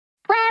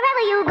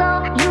Wherever you go,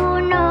 you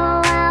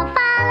know I'll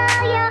follow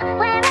you.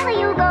 Wherever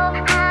you go,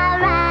 I'll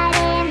ride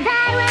and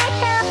die with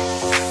you.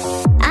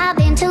 I've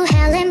been to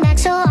hell and back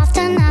so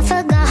often I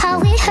forgot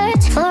how it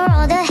hurts. For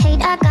all the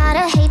hate, I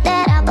gotta hate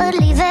that I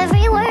believe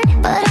every word.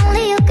 But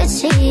only you could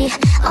see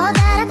all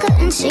that I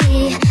couldn't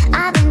see.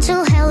 I've been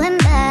to hell and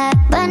back,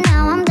 but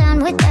now I'm done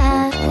with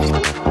that.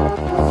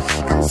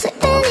 I'm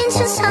slipping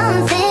into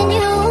something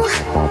new,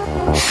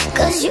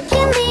 'cause you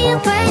give me a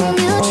brand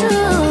new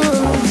truth.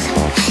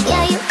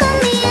 Yeah, you got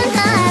me and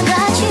I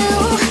got you,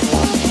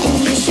 and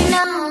you should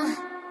know.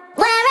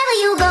 Wherever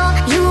you go,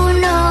 you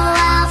know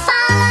I'll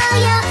follow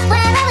you.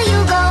 Wherever you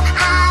go,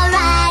 I'll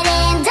ride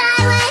and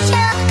die with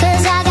you.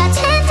 'Cause I got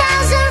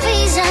 10,000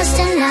 reasons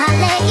to not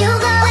let you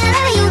go.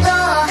 Wherever you go,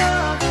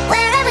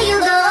 wherever you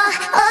go,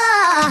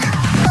 oh.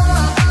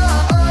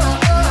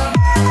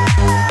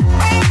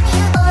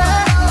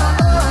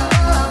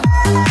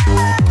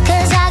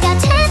 'Cause I got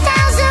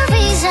 10,000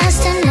 reasons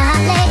to not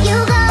let you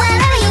go.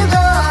 Wherever you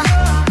go,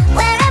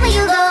 wherever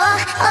you go,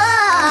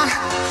 oh.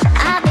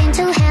 I've been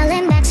to hell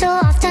and back so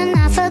often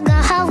I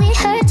forgot how it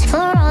hurts.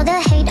 For all the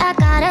hate, I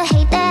gotta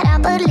hate that I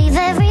believe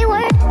every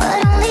word. But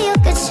only you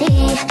could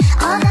see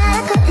all that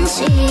I couldn't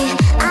see.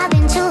 I've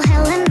been to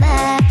hell and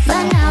back,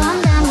 but now I'm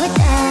done with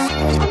that.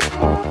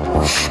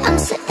 I'm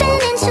slipping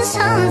into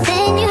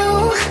something new,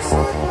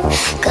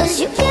 'cause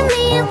you give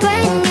me a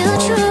brand new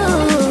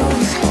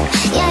truth.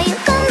 Yeah, you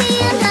got me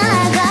and I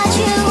got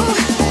you,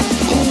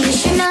 and you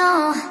should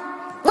know.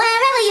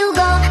 Wherever you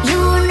go,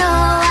 you know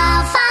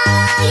I'll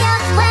follow you.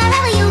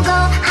 Wherever you go,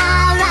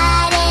 I'll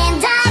ride and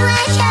die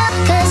with you.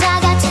 'Cause I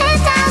got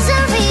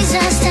 10,000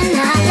 reasons to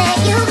not let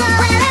you go.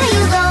 Wherever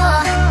you go,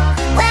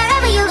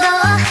 wherever you go,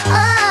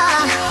 oh.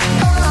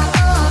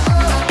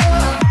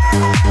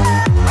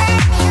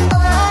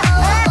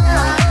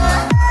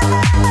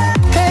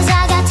 'Cause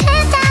I got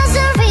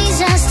 10,000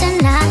 reasons to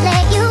not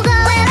let you go.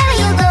 Wherever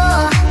you go,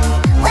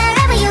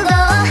 wherever you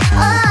go,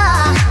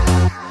 oh.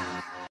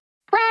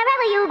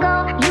 Wherever you go,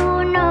 you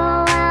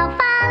know I'll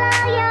follow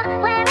you.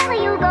 Wherever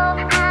you go,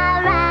 I'll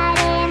ride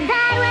and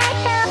die with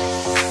you.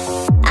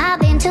 I've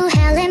been to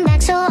hell and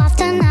back so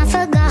often I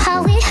forgot how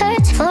it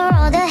hurts. For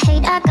all the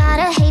hate, I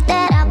gotta hate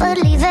that I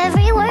believe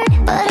every word.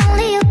 But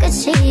only you could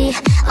see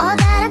all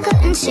that I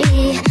couldn't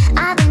see.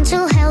 I've been to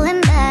hell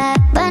and back,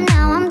 but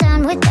now I'm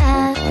done with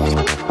that.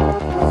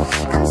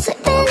 I'm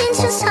slipping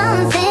into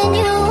something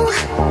new,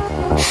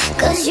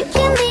 'cause you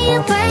give me a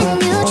brand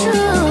new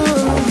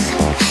truth.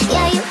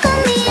 Yeah, you got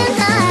me and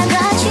I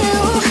got you,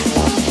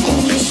 and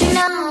you should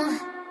know.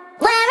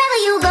 Wherever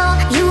you go,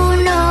 you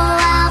know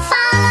I'll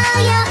follow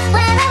you.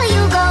 Wherever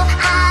you go,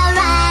 I'll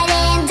ride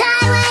and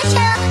die with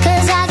you.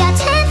 'Cause I got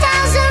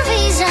 10,000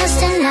 reasons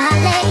to not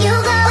let you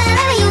go.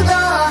 Wherever you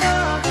go,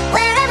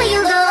 wherever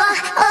you go,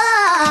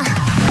 oh.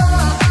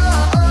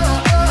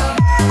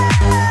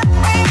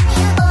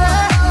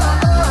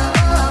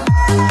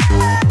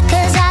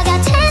 'Cause I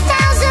got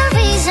 10,000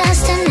 reasons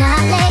to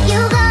not let you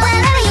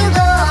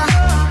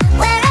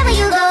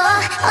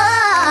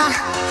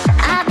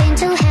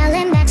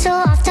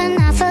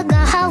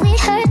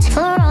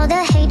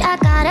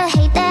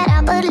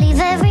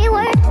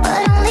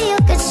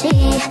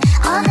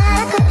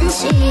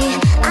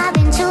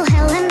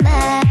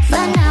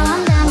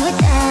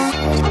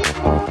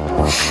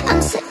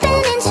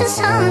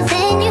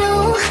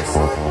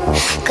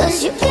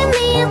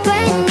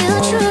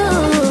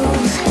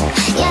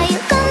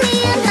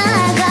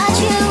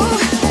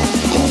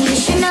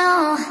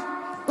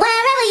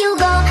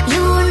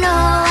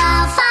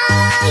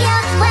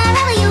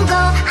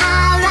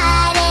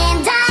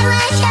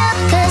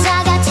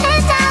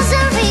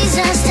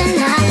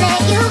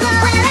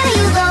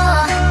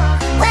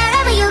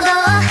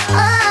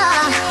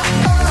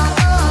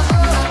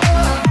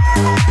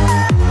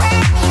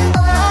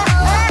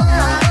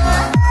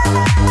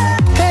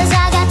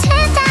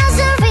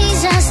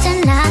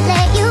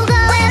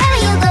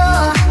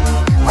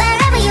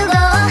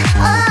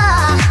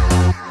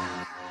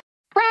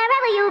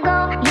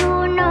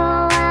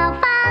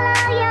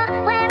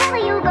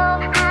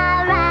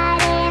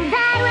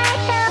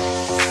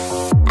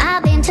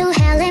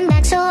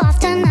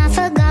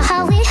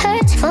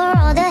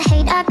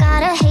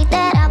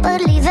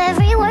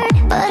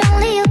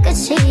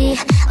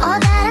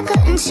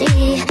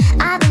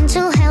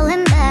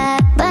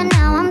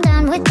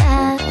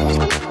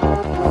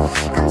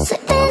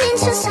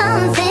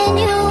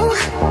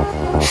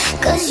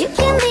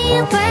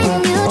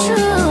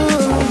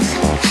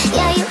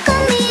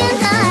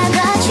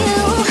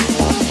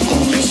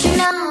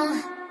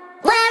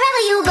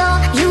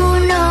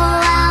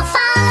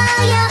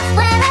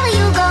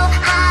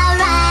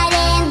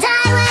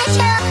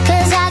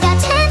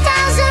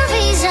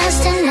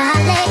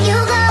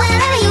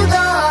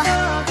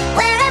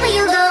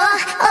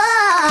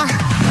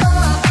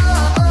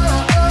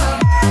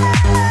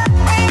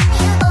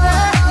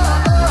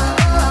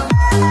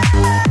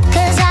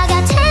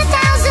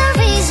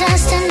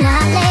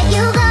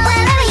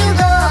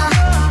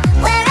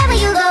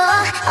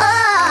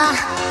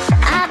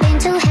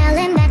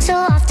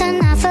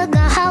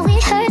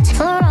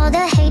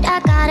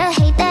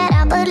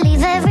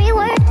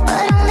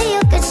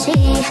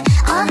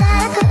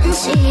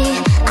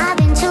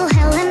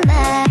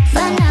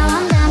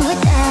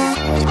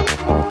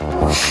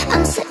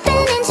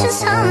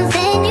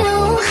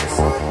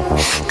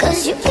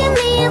Cause you give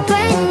me a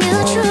brand new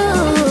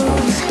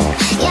truth.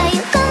 Yeah,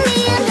 you got me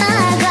and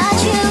I got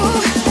you.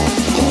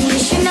 And you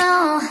should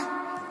know,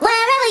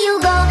 wherever you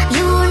go,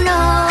 you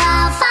know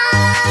I'll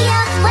follow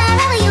you.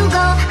 Wherever you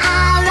go,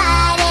 I'll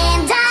ride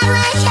and die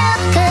with you.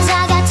 Cause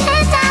I got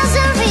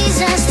 10,000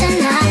 reasons to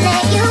not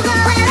let you go.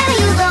 Wherever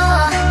you go,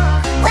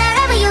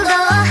 wherever you go,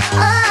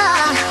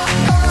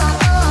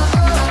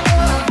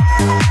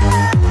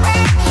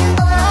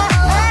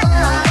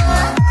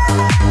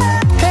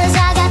 cause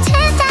I got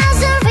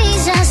 10,000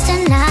 reasons to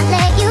not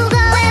let you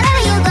go.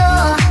 Wherever you go,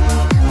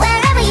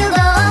 wherever you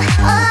go,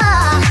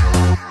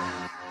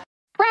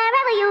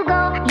 wherever you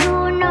go, you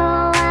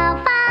know I'll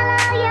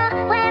follow you.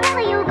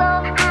 Wherever you go,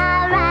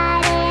 I'll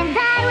ride and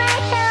die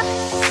with you.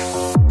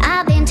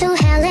 I've been to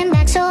hell and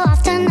back so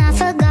often I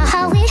forgot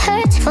how it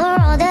hurts. For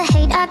all the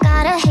hate, I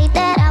gotta hate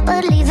that I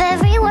believe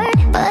every word.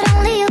 But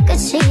only you could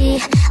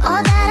see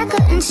all that I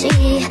couldn't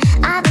see.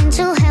 I've been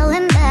to hell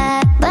and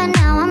back, but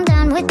now I'm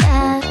done with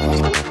that.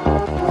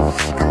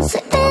 I'm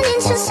slipping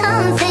into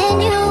something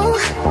new.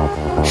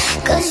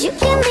 Cause you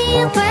give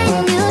me a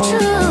brand new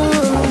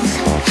truth.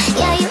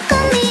 Yeah, you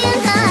got me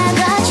and I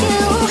got you.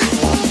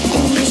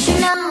 And you should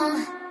know,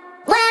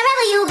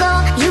 wherever you go,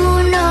 you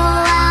know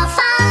I'll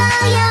follow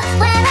you.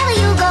 Wherever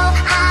you go,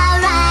 I'll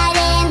ride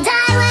and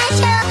die with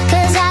you.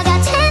 Cause I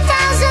got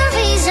 10,000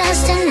 reasons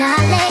to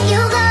not let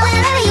you go.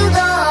 Wherever you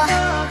go,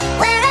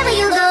 wherever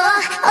you go,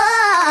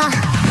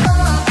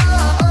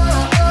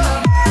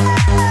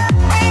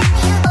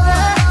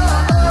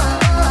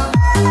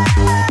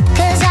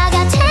 cause I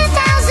got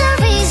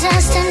 10,000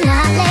 reasons to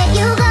not let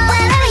you go.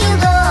 Wherever you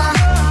go,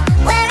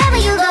 wherever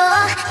you go,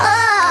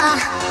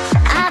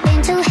 I've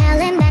been to hell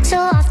and back so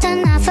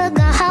often I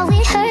forgot how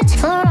it hurts.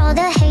 For all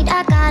the hate,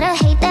 I gotta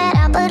hate that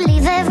I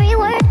believe every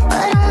word.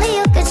 But only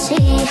you could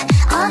see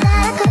all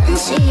that I couldn't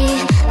see.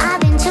 I've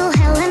been to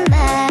hell and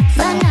back,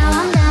 but now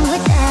I'm done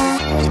with that.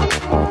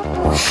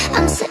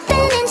 I'm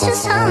slipping into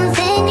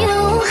something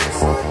new.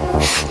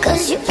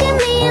 Cause you give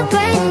me a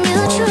brand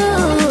new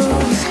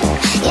truth.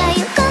 Yeah,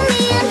 you got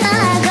me and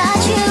I got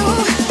you.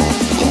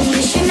 And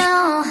you should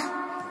know,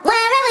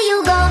 wherever you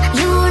go,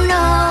 you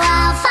know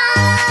I'll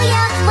follow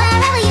you.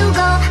 Wherever you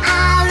go,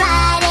 I'll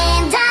ride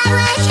and die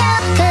with you.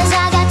 Cause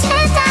I got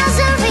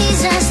 10,000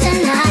 reasons to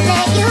not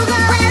let you go.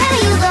 Wherever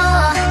you go,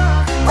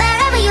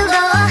 wherever you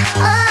go,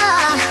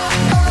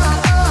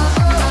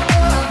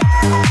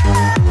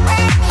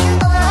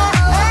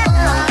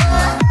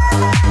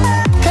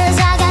 cause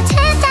I got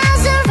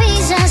 10,000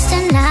 reasons to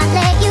not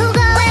let you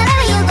go.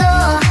 Wherever you go,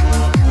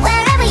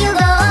 wherever you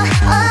go,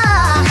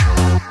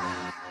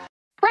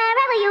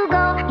 wherever you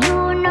go, you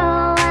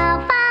know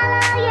I'll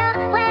follow you.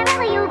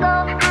 Wherever you go,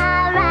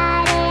 I'll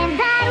ride and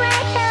die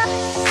with you.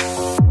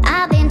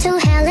 I've been to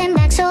hell and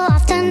back so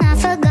often I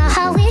forgot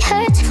how it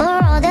hurts. For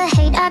all the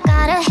hate, I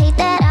gotta hate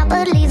that I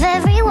believe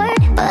every word.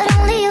 But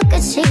only you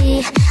could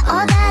see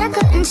all that I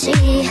couldn't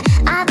see.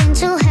 I've been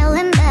to hell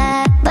and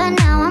back, but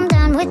now I'm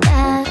done with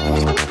that.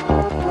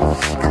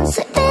 I'm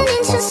slipping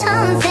into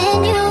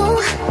something new.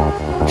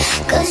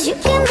 Cause you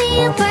give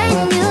me a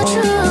brand new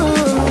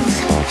truth.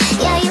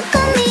 Yeah, you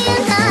got me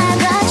and I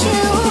got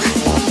you.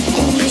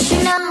 And you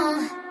should know,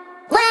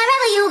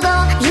 wherever you go,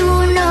 you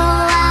know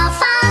I'll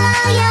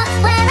follow you.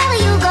 Wherever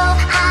you go,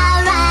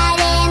 I'll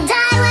ride and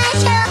die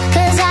with you.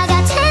 Cause I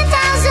got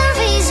 10,000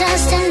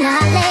 reasons to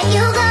not let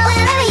you go.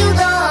 Wherever you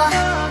go,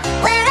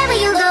 wherever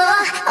you go,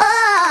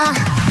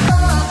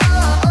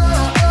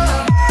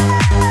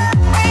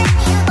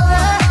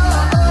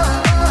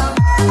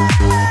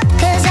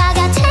 cause I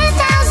got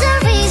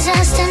 10,000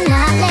 reasons to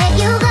not let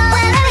you go.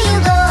 Wherever you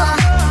go,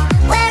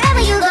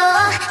 wherever you go,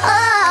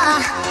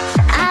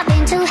 I've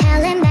been to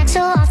hell and back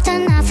so often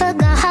I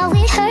forgot how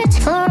it hurts.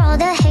 For all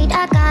the hate,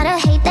 I gotta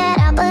hate that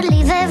I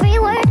believe every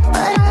word.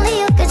 But only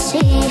you could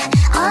see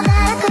all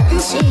that I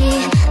couldn't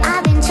see.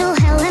 I've been to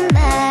hell and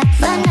back,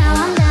 but now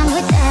I'm done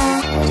with that.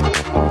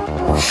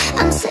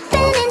 I'm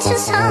slipping into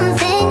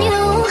something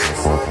new.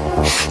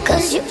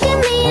 Cause you give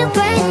me a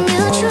brand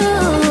new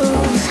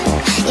truth.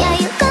 Yeah,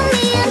 you got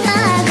me and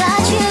I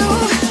got you.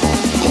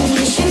 And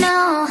you should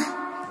know,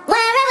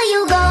 wherever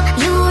you go,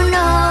 you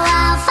know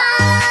I'll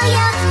follow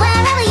you.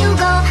 Wherever you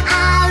go,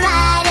 I'll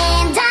ride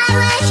and die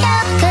with you.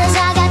 Cause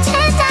I got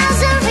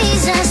 10,000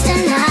 reasons to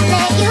not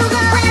let you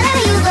go.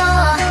 Wherever you go,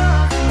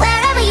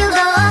 wherever you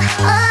go,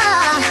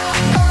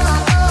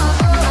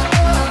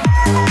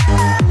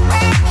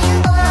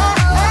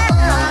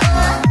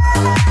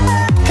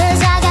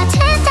 cause I got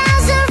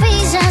 10,000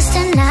 reasons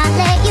to not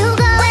let you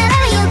go.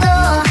 Wherever you go,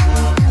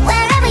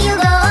 wherever you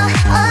go,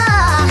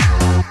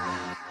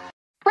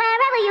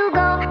 wherever you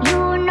go, you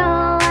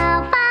know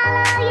I'll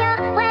follow you.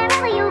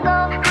 Wherever you go,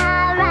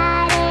 I'll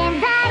ride and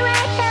die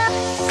with you.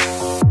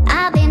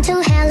 I've been to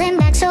hell and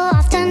back so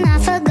often I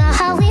forgot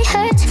how it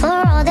hurts. For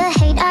all the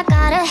hate, I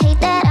gotta hate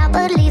that I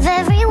believe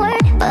every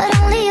word. But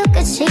only you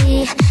could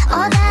see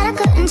all that I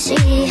couldn't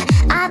see.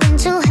 I've been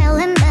to hell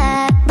and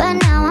back, but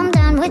now I'm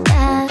done with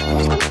that.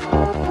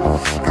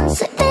 I'm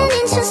slipping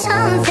into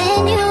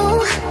something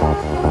new.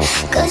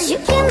 Cause you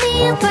give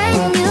me a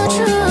brand new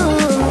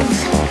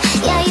truth.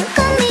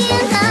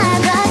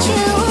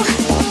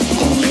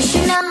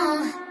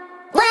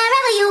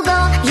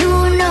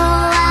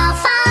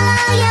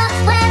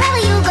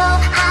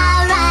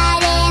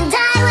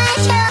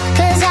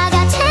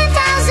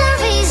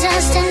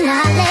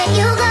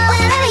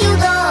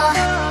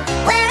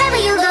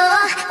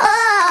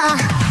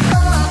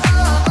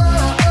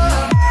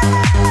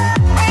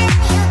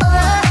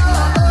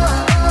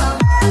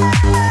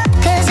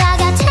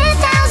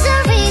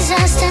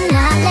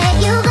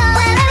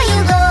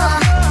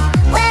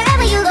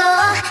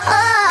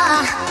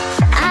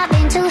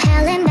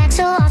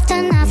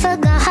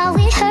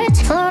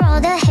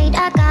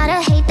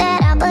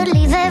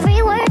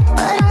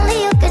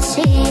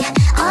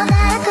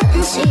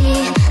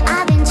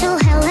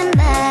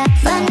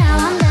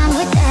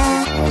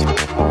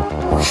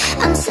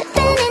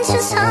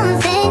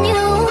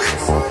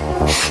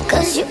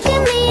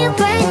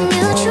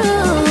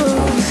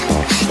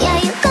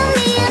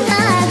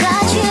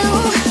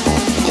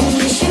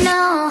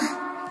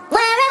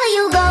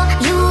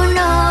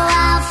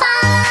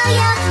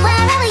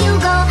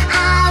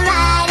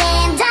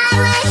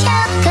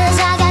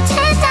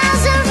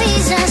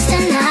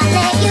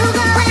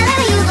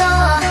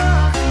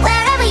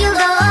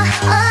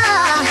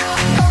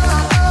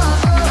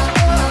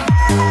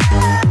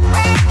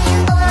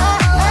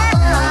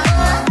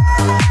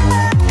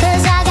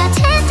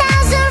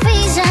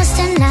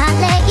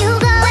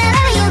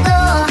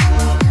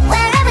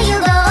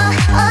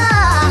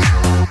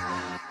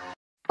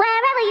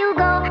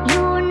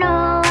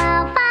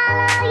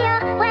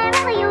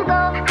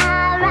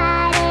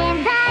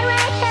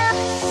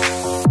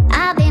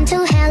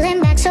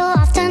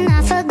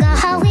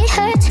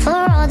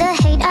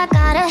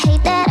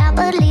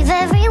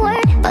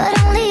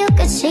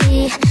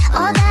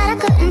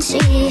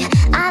 see.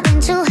 I've been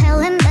to hell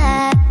and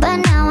back, but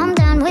now I'm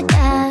done with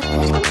that.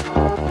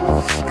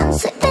 I'm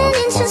slipping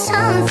into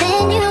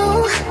something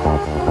new,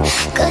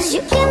 'cause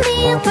you give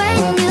me a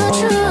brand new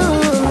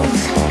truth.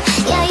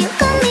 Yeah, you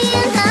got me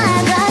and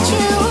I got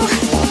you.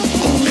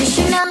 And you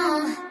should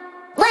know,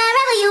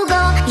 wherever you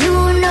go, you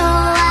know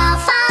I'll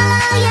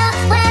follow you.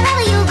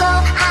 Wherever you go,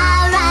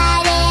 I'll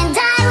ride and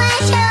die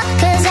with you.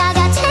 'Cause I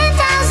got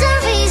 10,000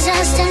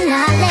 reasons to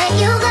not let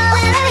you go.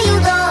 Wherever you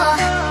go,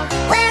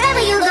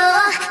 wherever you go,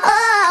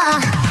 oh.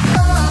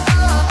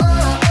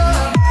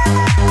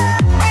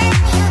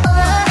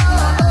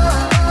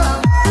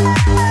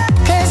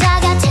 'Cause I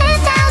got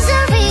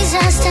 10,000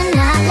 reasons to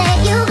not let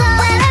you go.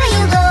 Wherever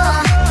you go,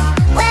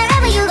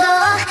 wherever you go,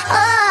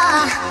 oh.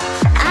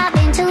 I've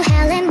been to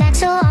hell and back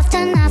so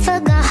often I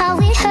forgot how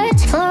it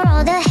hurts. For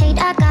all the hate,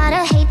 I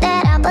gotta hate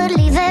that I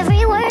believe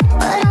every word.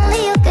 But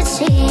only you could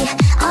see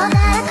all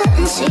that I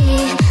couldn't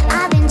see.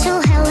 I've been to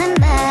hell and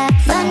back,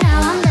 but now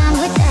I'm done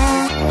with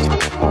that.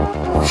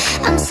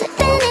 I'm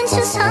slipping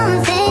into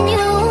something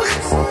new,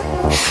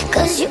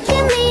 'cause you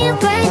give me a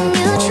brand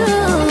new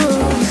truth.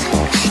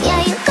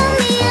 Yeah, you got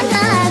me and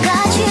I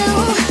got you.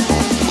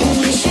 And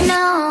you should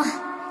know,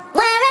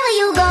 wherever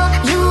you go,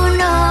 you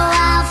know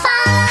I'll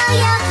follow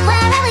you.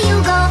 Wherever you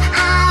go,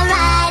 I'll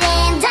ride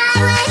and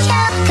die with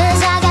you.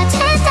 'Cause I got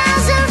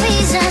 10,000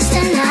 reasons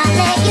to not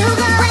let you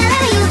go.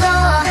 Wherever you go,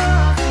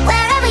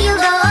 wherever you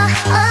go,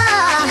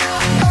 oh.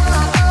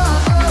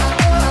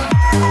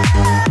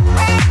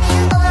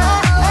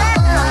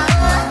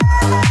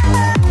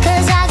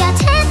 'Cause I got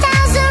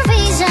 10,000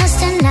 reasons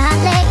to not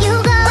let you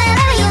go.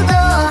 Wherever you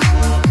go,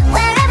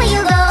 wherever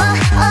you go,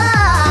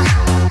 oh.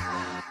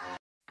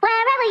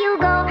 Wherever you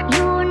go,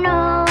 you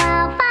know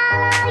I'll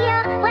follow you.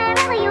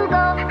 Wherever you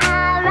go,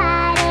 I'll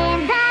ride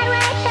and die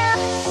with you.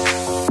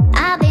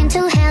 I've been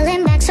to hell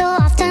and back so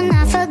often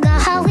I forgot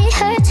how it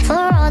hurts.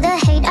 For all the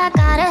hate, I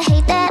gotta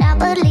hate that I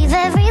believe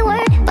every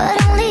word. But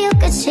only you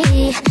could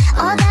see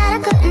all that I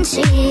couldn't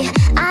see.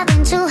 I've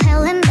been to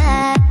hell and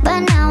back, but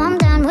now I'm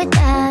done with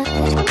that.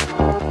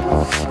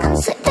 I'm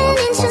slipping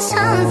into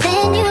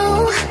something new,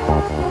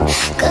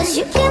 'cause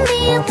you give me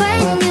a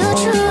brand new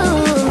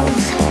truth.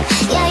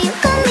 Yeah, you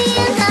got me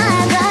and I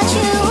got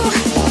you.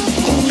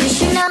 And you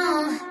should know,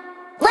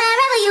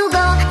 wherever you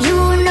go, you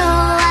know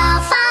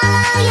I'll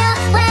follow you.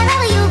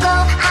 Wherever you go,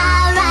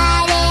 I'll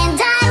ride and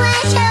die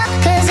with you.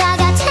 'Cause I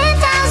got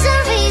 10,000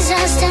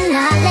 reasons to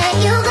not let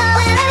you go.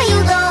 Wherever you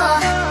go,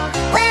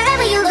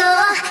 wherever you go,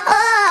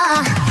 oh.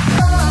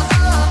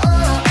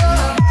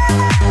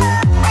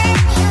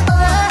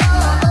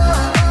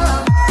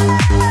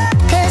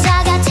 'Cause I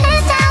got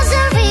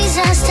 10,000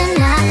 reasons to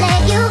not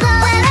let you go.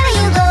 Wherever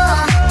you go,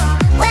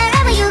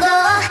 wherever you go,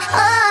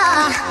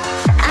 oh.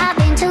 I've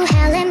been to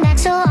hell and back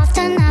so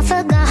often I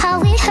forgot how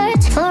it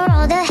hurts. For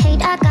all the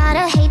hate, I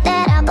gotta hate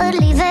that I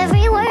believe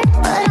every word.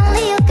 But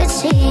only you could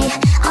see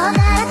all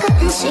that I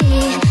couldn't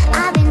see.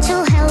 I've been to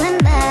hell and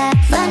back,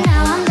 but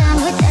now I'm done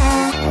with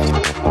that.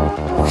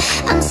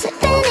 I'm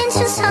slipping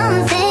into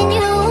something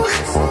new,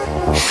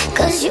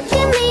 'cause you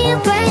give me a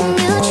brand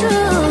new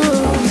truth.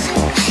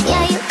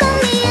 Yeah, you got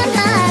me and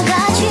I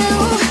got you.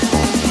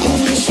 And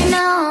you should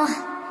know,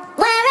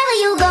 wherever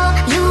you go,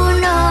 you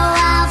know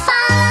I'll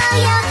follow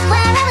you.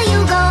 Wherever you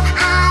go,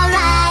 I'll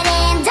ride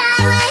and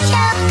die with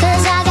you.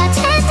 'Cause I got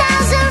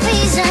 10,000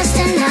 reasons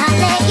to not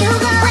let you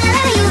go.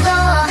 Wherever you go,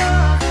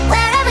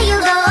 wherever you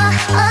go,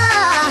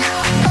 oh.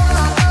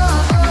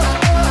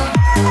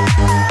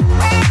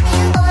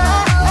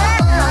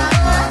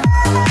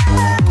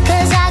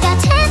 'Cause I got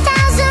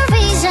 10,000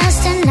 reasons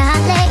to not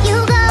let you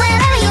go.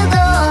 Wherever you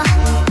go,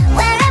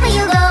 wherever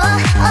you go,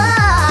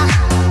 oh.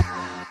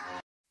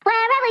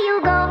 Wherever you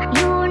go,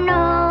 you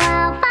know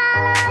I'll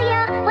follow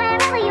you.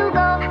 Wherever you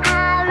go,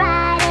 I'll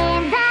ride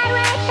and die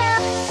with you.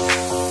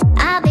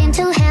 I've been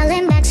to hell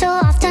and back so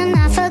often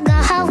I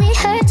forgot how it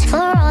hurts.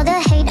 For all the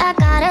hate, I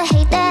gotta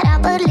hate that I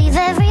believe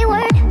every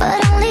word. But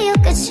only you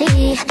could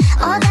see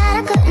all that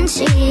I couldn't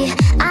see.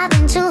 I've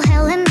been to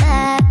hell and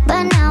back,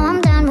 but now I'm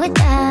done with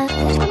that.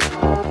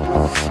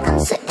 I'm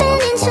slipping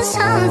into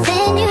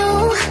something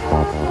new,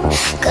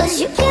 'cause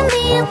you give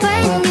me a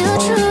brand new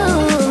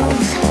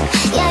truth.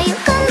 Yeah, you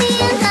got me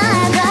and I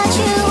got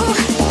you.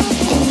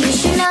 And you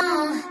should know,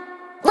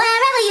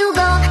 wherever you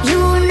go,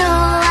 you know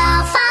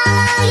I'll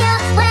follow you.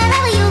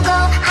 Wherever you go,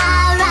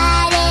 I'll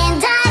ride and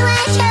die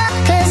with you.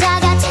 'Cause I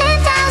got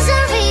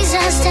 10,000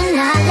 reasons to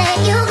not let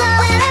you go.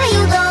 Wherever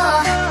you go,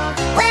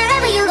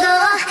 wherever you go,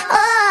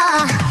 oh.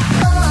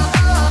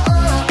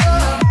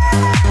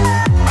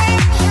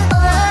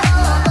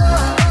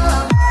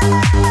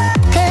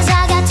 'Cause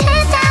I got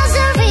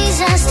 10,000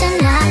 reasons to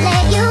not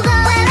let you go.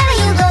 Wherever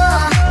you go,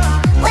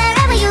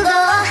 wherever you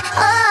go,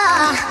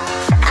 oh.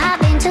 I've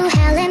been to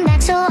hell and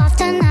back so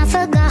often I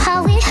forgot how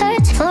it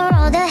hurts. For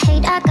all the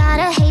hate, I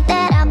gotta hate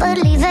that I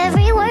believe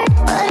every word.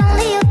 But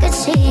only you could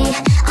see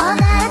all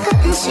that I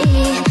couldn't see.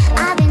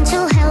 I've been to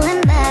hell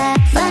and back,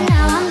 but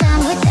now I'm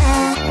done with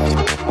that.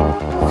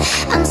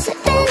 I'm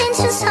slipping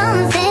into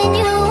something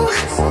new,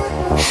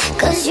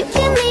 'cause you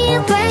give me a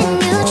brand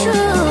new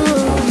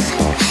truth.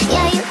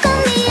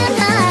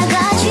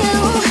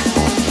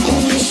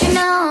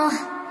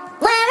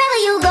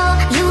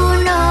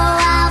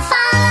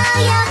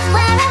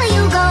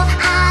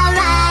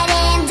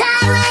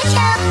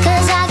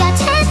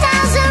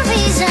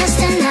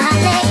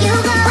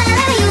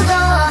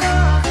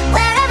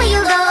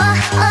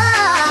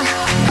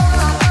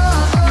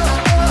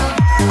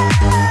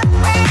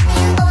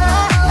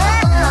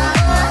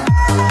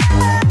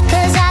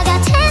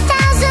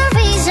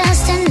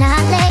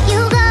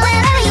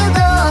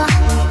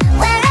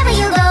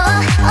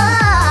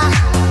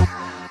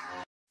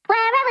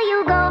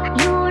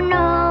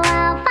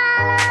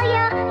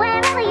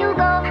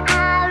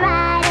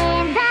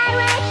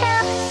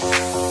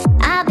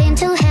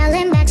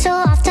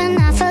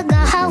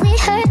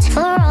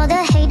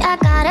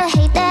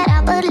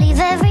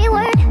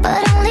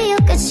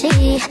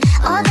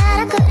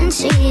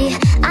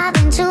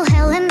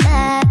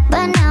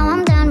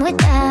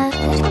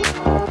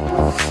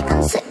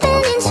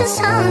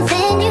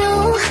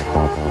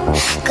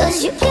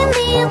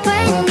 me a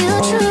brand new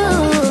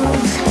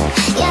truth.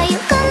 Yeah, you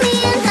got me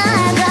and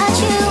I got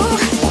you.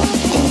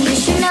 And you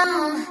should know,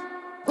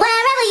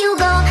 wherever you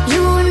go,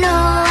 you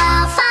know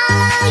I'll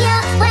follow you.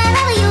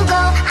 Wherever you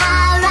go,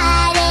 I'll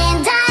ride and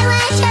die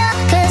with you.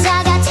 'Cause I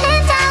got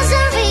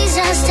 10,000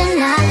 reasons to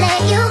not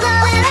let you go.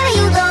 Wherever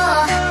you go,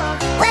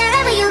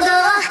 wherever you go,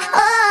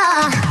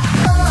 oh.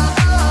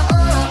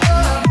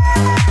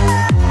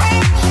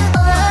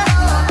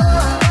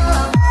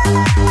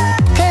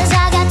 'Cause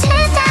I got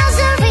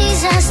 10,000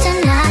 reasons to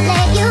not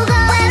let you go.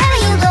 Wherever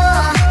you go,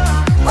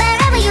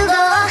 wherever you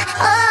go,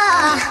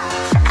 oh.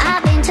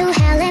 I've been to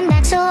hell and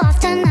back so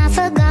often I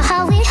forgot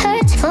how it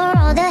hurts. For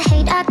all the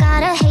hate, I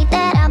gotta hate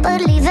that I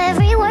believe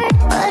every word.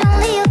 But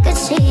only you could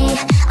see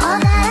all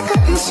that I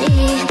couldn't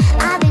see.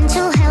 I've been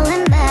to hell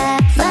and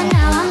back, but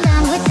now I'm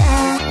done with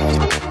that.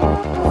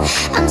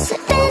 I'm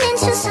slipping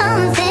into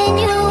something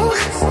new,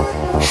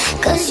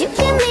 'cause you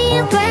give me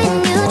a brand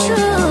new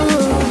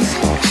truth.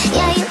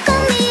 Yeah, you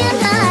got me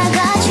and I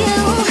got you.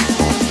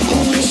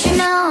 And you should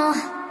know,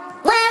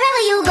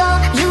 wherever you go,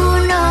 you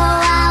know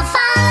I'll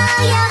follow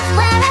you.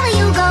 Wherever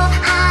you go,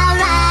 I'll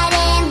ride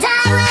and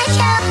die with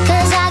you.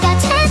 'Cause I got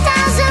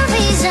 10,000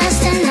 reasons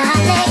to not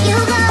let you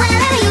go.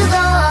 Wherever you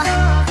go,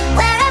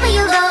 wherever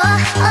you go,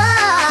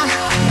 oh.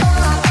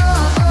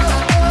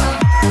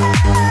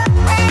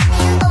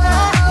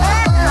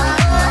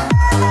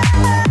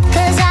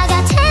 'Cause I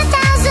got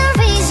 10,000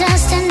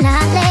 reasons to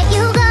not let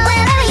you go.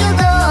 Wherever you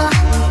go,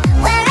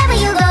 wherever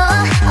you go,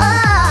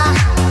 oh.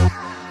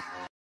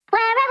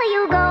 Wherever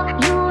you go,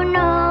 you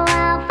know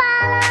I'll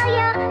follow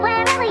you.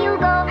 Wherever you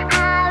go,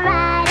 I'll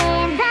ride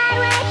and die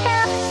with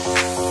you.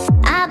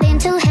 I've been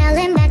to hell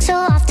and back so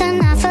often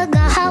I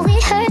forgot how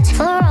it hurts.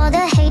 For all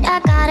the hate, I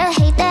gotta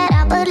hate that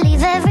I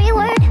believe every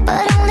word.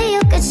 But only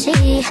you could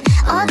see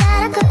all that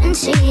I couldn't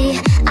see.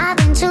 I've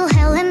been to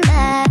hell and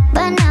back,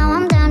 but now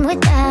I'm done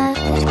with that.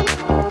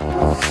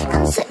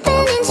 I'm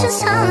slipping into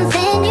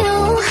something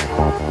new,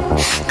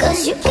 'cause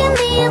you give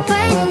me a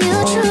brand new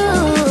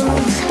truth.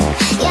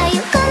 Yeah,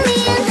 you got me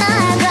and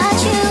I got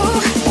you.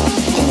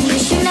 And you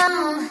should know,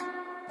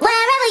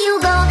 wherever you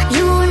go,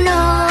 you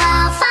know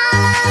I'll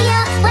follow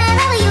you.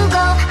 Wherever you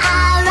go,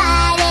 I'll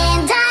ride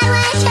and die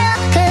with you.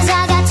 'Cause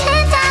I got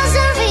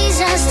 10,000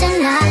 reasons to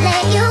not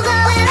let you go.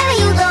 Wherever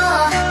you go,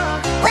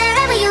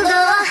 wherever you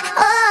go,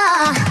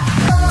 oh.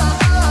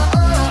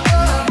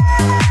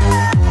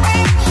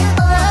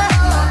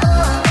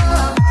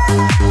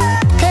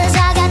 'Cause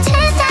I got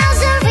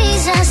 10,000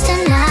 reasons to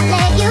not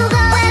let you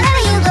go.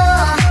 Wherever you go,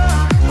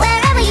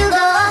 wherever you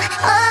go,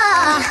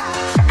 oh.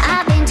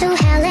 I've been to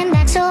hell and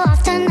back so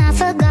often I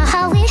forgot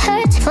how it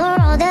hurts. For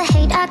all the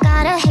hate, I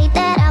gotta hate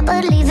that I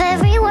believe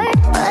every word.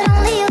 But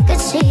only you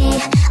could see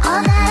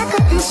all that I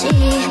couldn't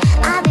see.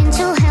 I've been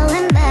to hell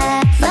and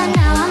back, but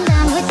now I'm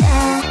done with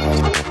that.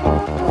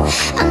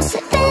 I'm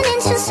slipping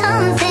into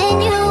something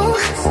new,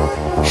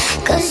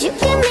 'cause you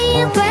give me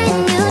a brand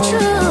new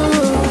truth.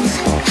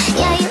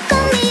 Yeah, you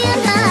got me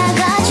and I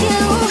got you.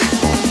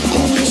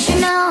 And you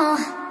should know,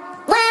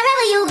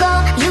 wherever you go,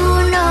 you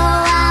know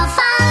I'll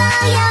follow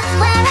you.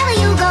 Wherever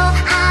you go,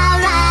 I'll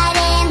ride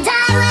and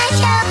die with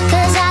you.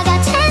 'Cause I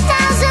got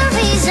 10,000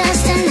 reasons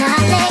to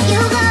not let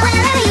you go.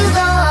 Wherever you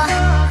go,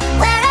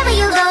 wherever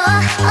you go,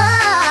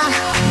 oh.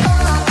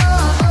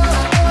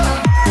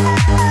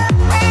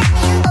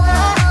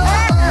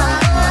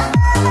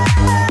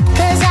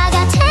 'Cause I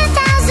got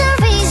 10,000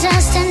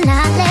 reasons to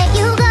not let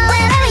you go.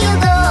 Wherever you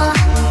go,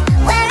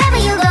 wherever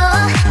you go,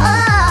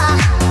 oh.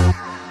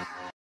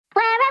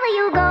 Wherever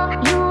you go,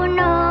 you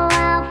know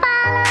I'll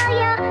follow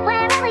you.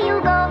 Wherever you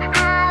go,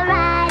 I'll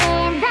ride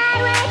and die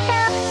with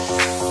you.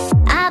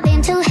 I've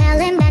been to hell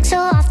and back so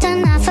often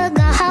I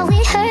forgot how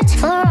it hurts.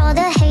 For all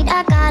the hate,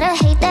 I gotta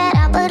hate that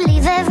I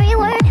believe every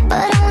word.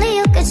 But only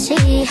you could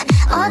see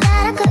all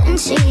that I couldn't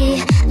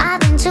see. I've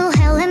been to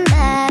hell and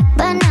back,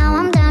 but now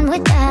I'm done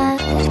with that.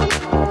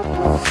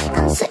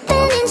 I'm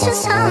slipping into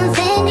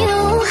something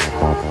new,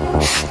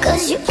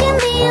 'cause you give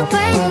me a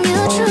brand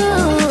new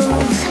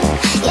truth.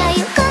 Yeah,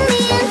 you got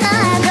me and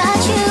I got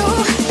you.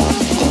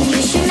 And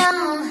you should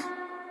know,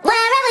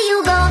 wherever you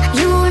go,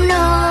 you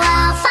know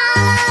I'll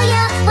follow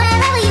you.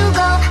 Wherever you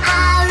go,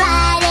 I'll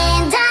ride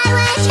and die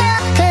with you.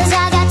 'Cause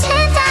I got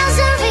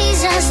 10,000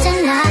 reasons to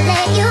not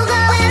let you go.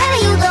 Wherever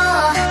you go,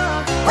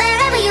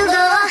 wherever you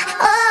go,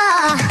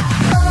 oh.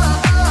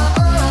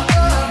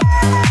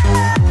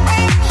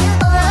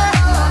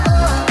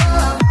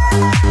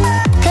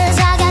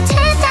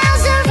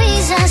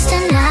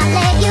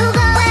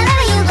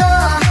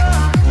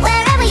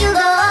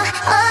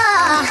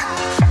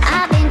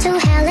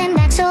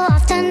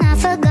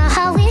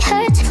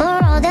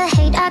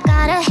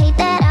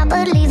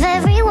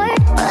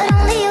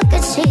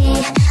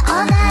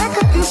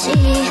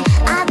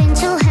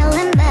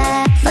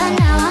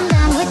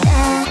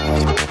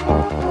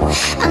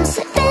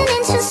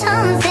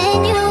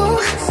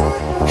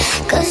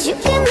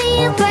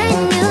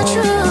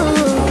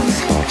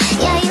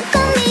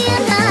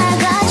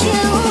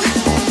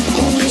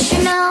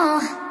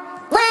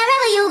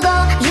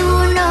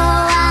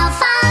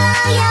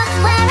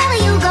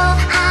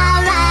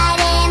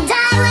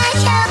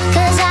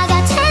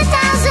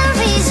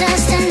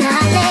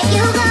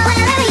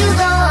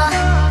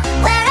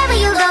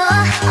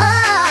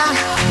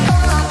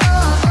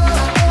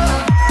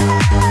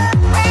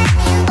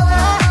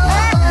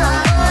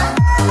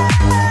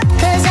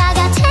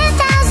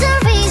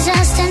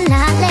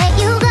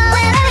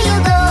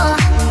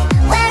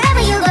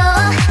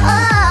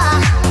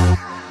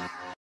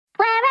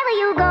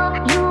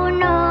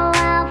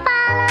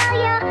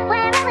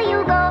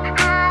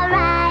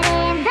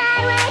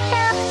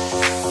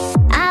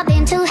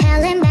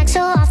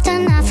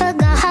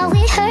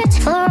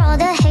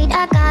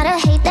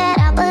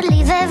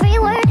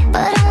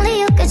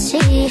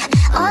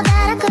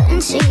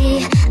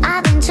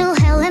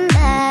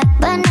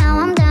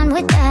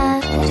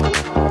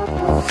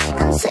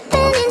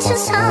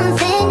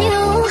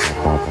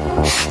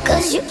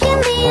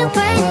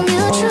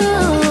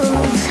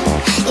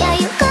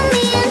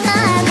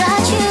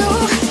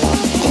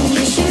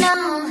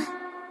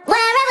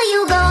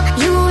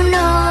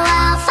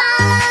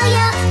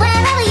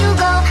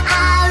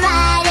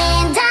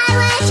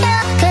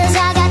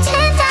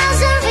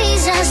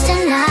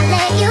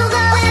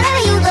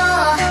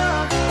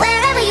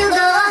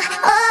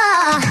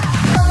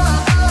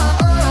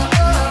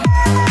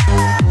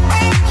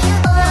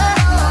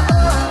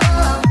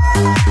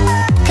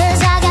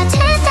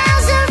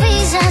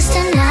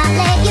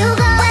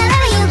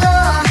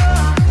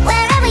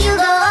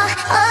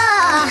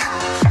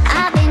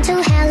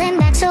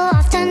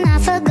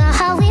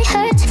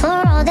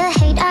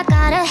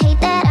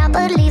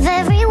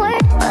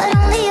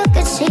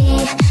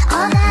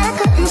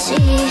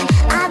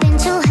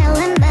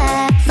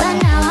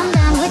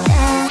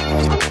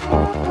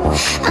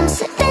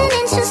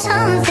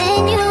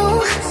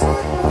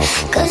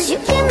 'cause you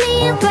give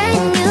me a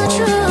brand new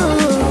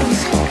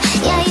truth.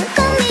 Yeah, you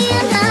got me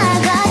and I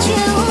got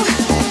you.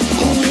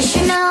 And you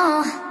should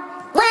know,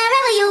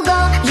 wherever you go,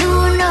 you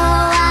know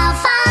I'll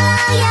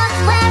follow you.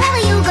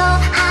 Wherever you go,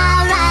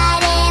 I'll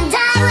ride and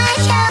die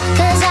with you.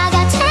 'Cause I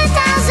got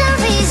 10,000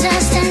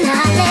 reasons to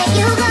not let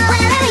you go.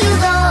 Wherever you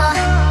go,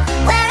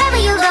 wherever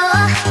you go,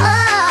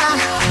 oh.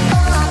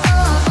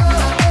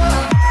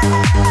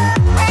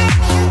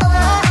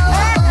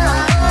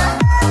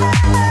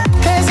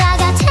 'Cause I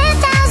got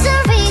 10,000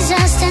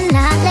 reasons to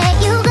not let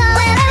you go.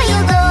 Wherever you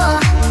go,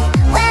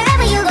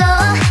 wherever you go,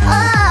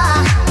 oh.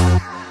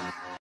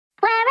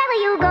 Wherever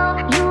you go,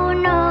 you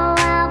know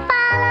I'll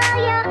follow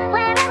you.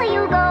 Wherever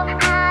you go,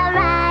 I'll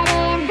ride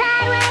and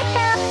die with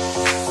you.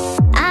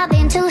 I've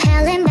been to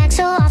hell and back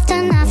so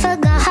often I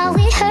forgot how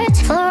it hurts.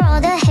 For all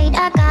the hate,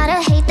 I gotta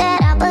hate that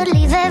I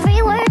believe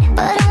every word.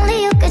 But only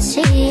you could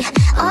see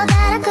all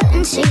that I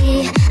couldn't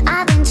see.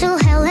 I've been to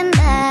hell and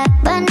back,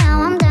 but now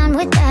I'm done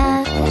with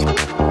that.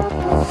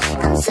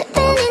 I'm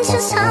slipping into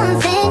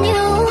something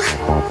new,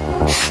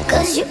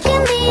 'cause you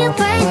give me a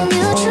brand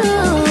new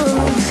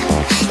truth.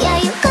 Yeah,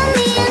 you got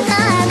me and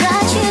I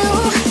got you.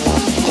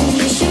 And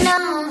you should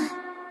know,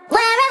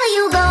 wherever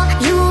you go,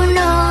 you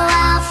know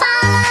I'll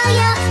follow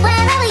you.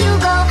 Wherever you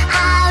go,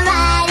 I'll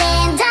ride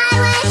and die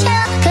with you.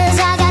 'Cause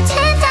I got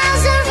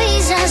 10,000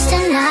 reasons to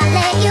not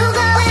let you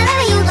go.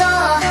 Wherever you go,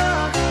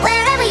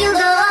 wherever you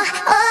go,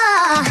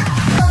 oh.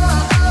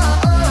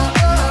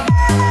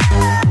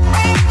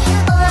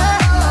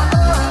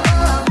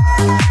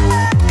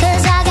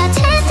 'Cause I got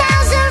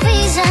 10,000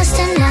 reasons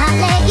to not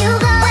let you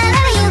go.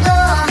 Wherever you go,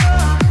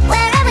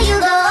 wherever you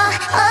go,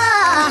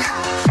 oh.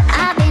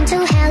 I've been to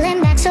hell and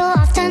back so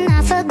often I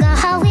forgot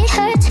how it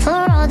hurts. For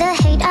all the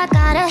hate, I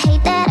gotta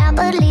hate that I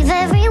believe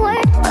every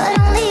word. But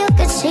only you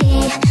could see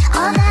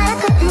all that I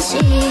couldn't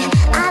see.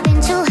 I've been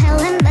to hell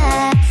and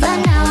back, but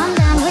now I'm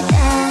done with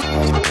that.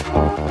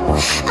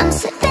 I'm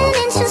slipping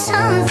into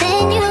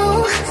something new,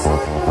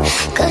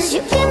 'cause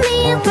you give me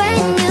a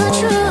brand new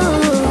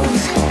truth.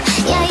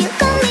 Yeah, you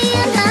got me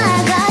and I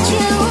got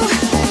you.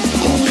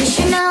 And you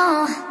should know,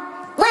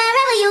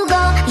 wherever you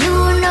go, you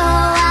know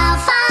I'll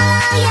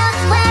follow you.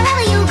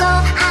 Wherever you go,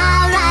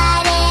 I'll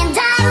ride and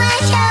die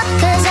with you.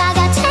 'Cause I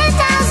got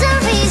 10,000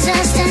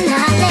 reasons to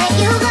not let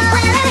you go.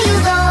 Wherever you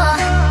go,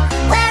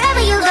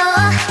 wherever you go,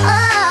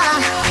 oh.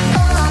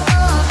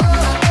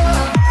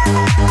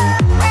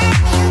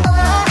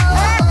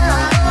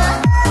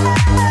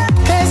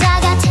 'Cause I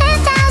got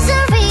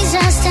 10,000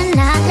 reasons to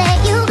not let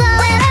you go.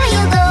 Wherever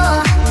you go,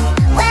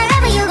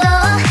 wherever you go,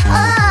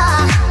 oh.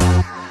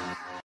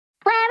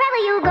 Wherever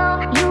you go,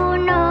 you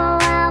know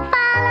I'll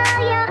follow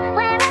you.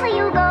 Wherever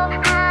you go,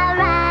 I'll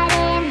ride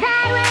and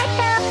die with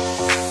you.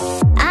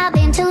 I've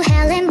been to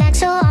hell and back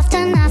so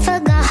often I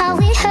forgot how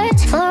it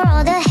hurts. For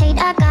all the hate,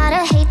 I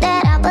gotta hate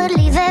that I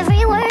believe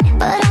every word.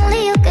 But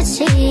only you could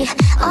see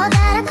all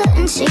that I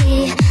couldn't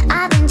see.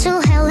 I've been to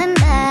hell and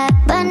back,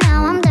 but now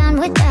I'm done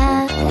with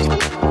that.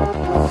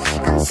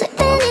 I'm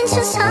slipping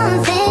into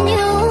something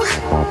new,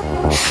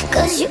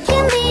 'cause you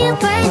give me a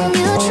brand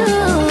new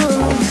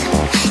truth.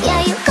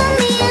 Yeah, you got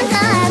me and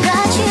I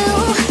got you.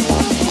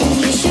 And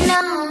you should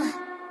know,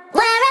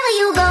 wherever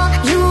you go,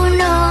 you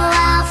know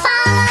I'll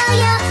follow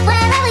you.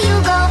 Wherever you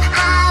go,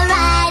 I'll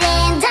ride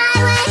and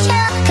die with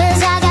you.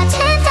 'Cause I got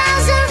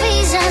 10,000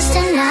 reasons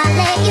to not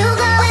let you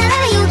go.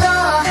 Wherever you go,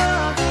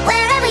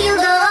 wherever you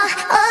go,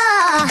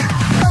 oh.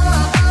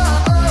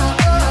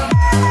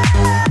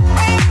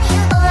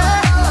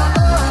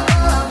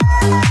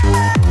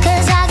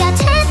 'Cause I got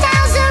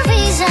 10,000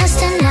 reasons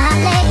to not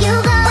let you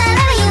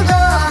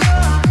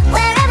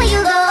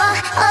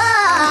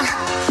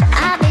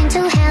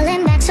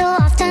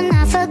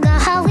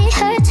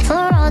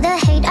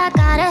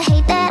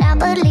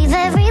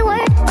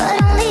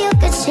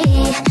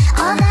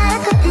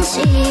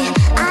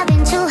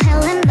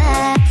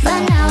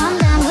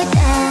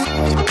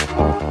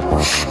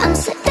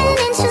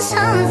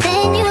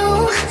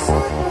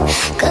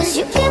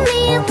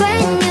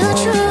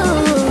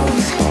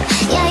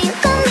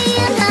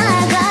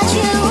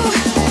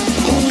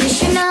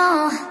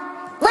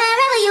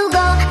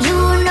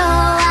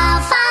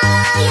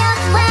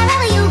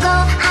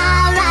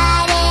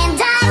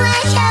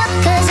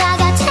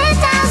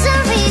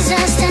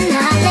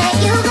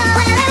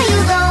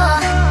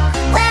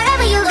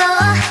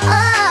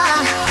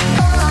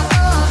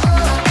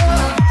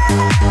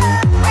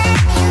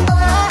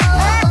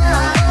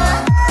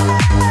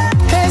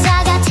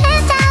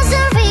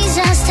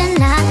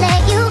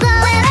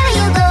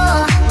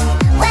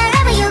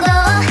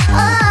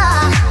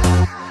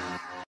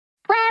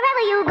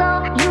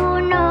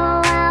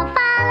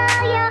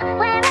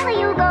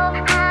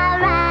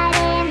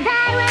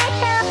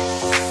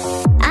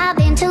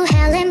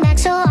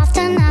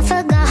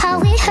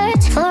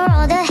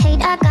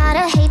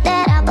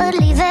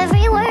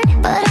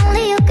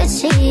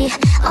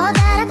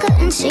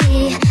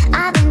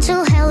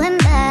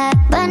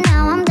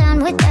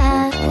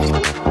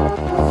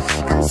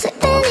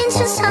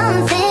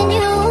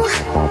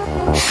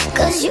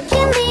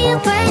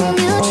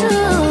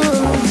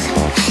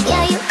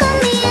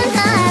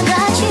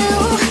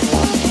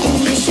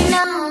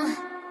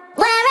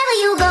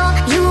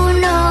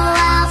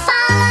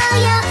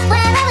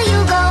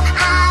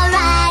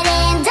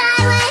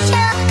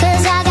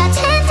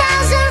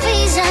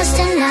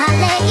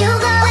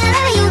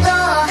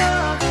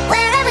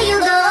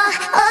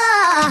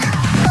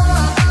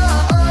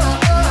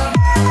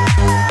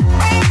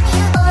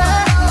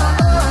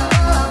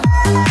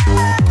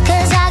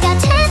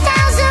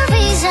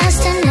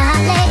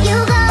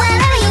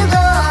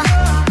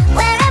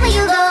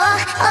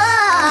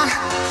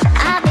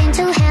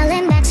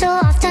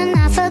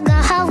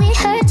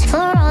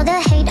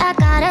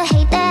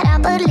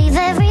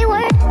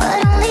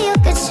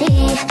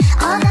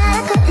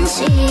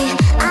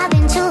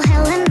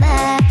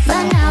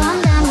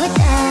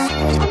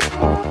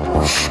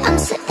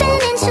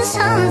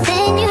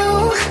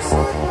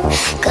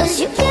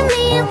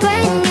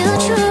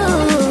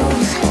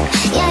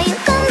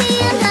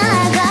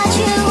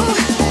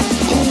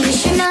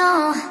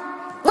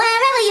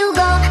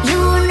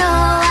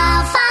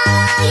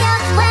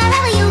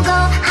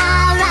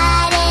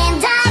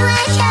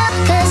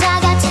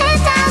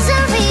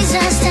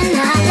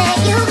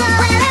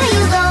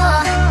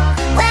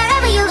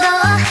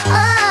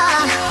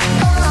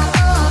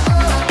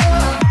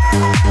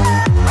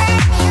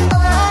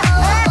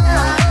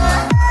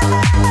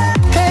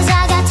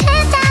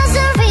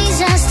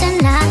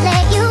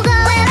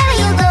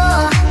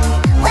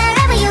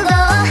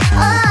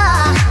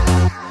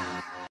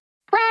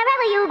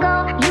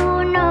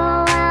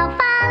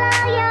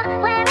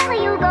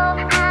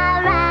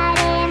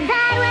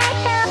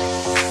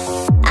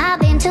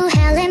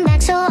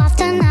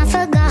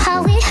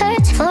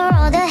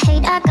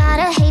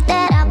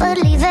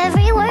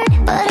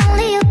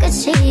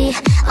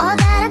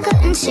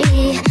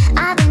see.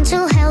 I've been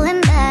to hell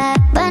and back,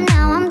 but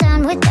now I'm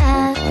done with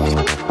that.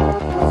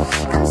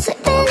 I'm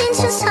slipping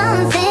into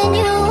something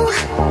new,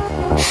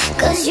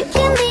 'cause you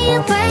give me a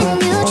brand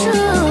new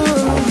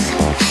truth.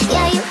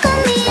 Yeah, you got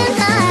me and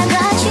I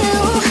got you,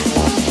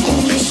 and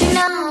you should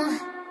know.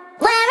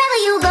 Wherever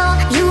you go,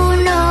 you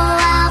know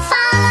I'll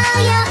follow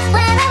you.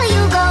 Wherever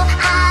you go,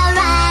 I'll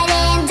ride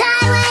and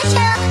die with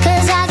you,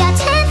 'cause I got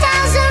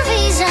 10,000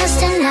 reasons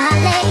to not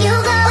let you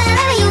go.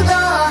 Wherever you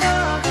go,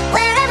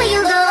 wherever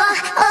you go,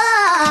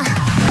 oh.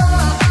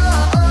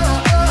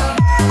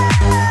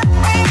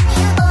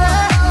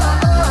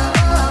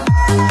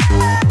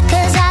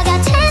 'Cause I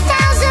got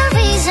 10,000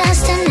 reasons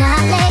to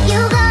not let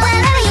you go.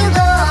 Wherever you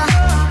go,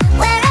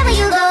 wherever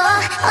you go,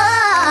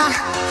 oh.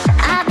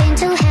 I've been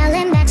to hell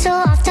and back so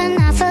often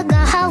I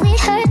forgot how it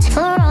hurts.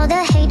 For all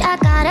the hate, I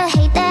gotta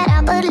hate that I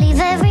believe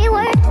every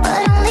word,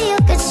 but only you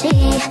could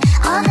see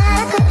all that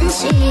I couldn't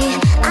see.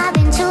 I've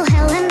been to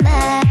hell and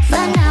back,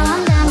 but now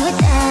I'm done with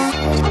that.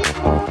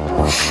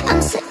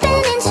 I'm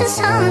slipping into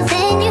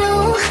something new,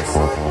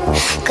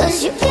 'cause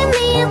you give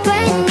me a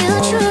brand new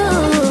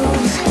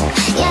truth.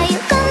 Yeah, you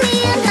got me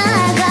and I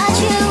got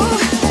you,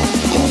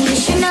 and you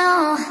should know.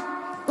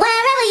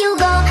 Wherever you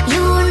go,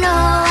 you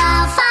know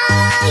I'll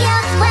follow you.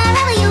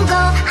 Wherever you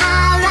go,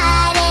 I'll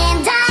ride and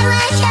die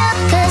with you,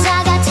 'cause I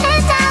got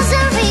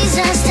 10,000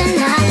 reasons to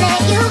not let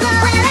you go.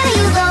 Wherever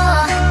you go,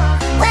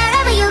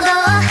 wherever you go,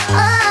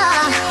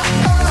 oh.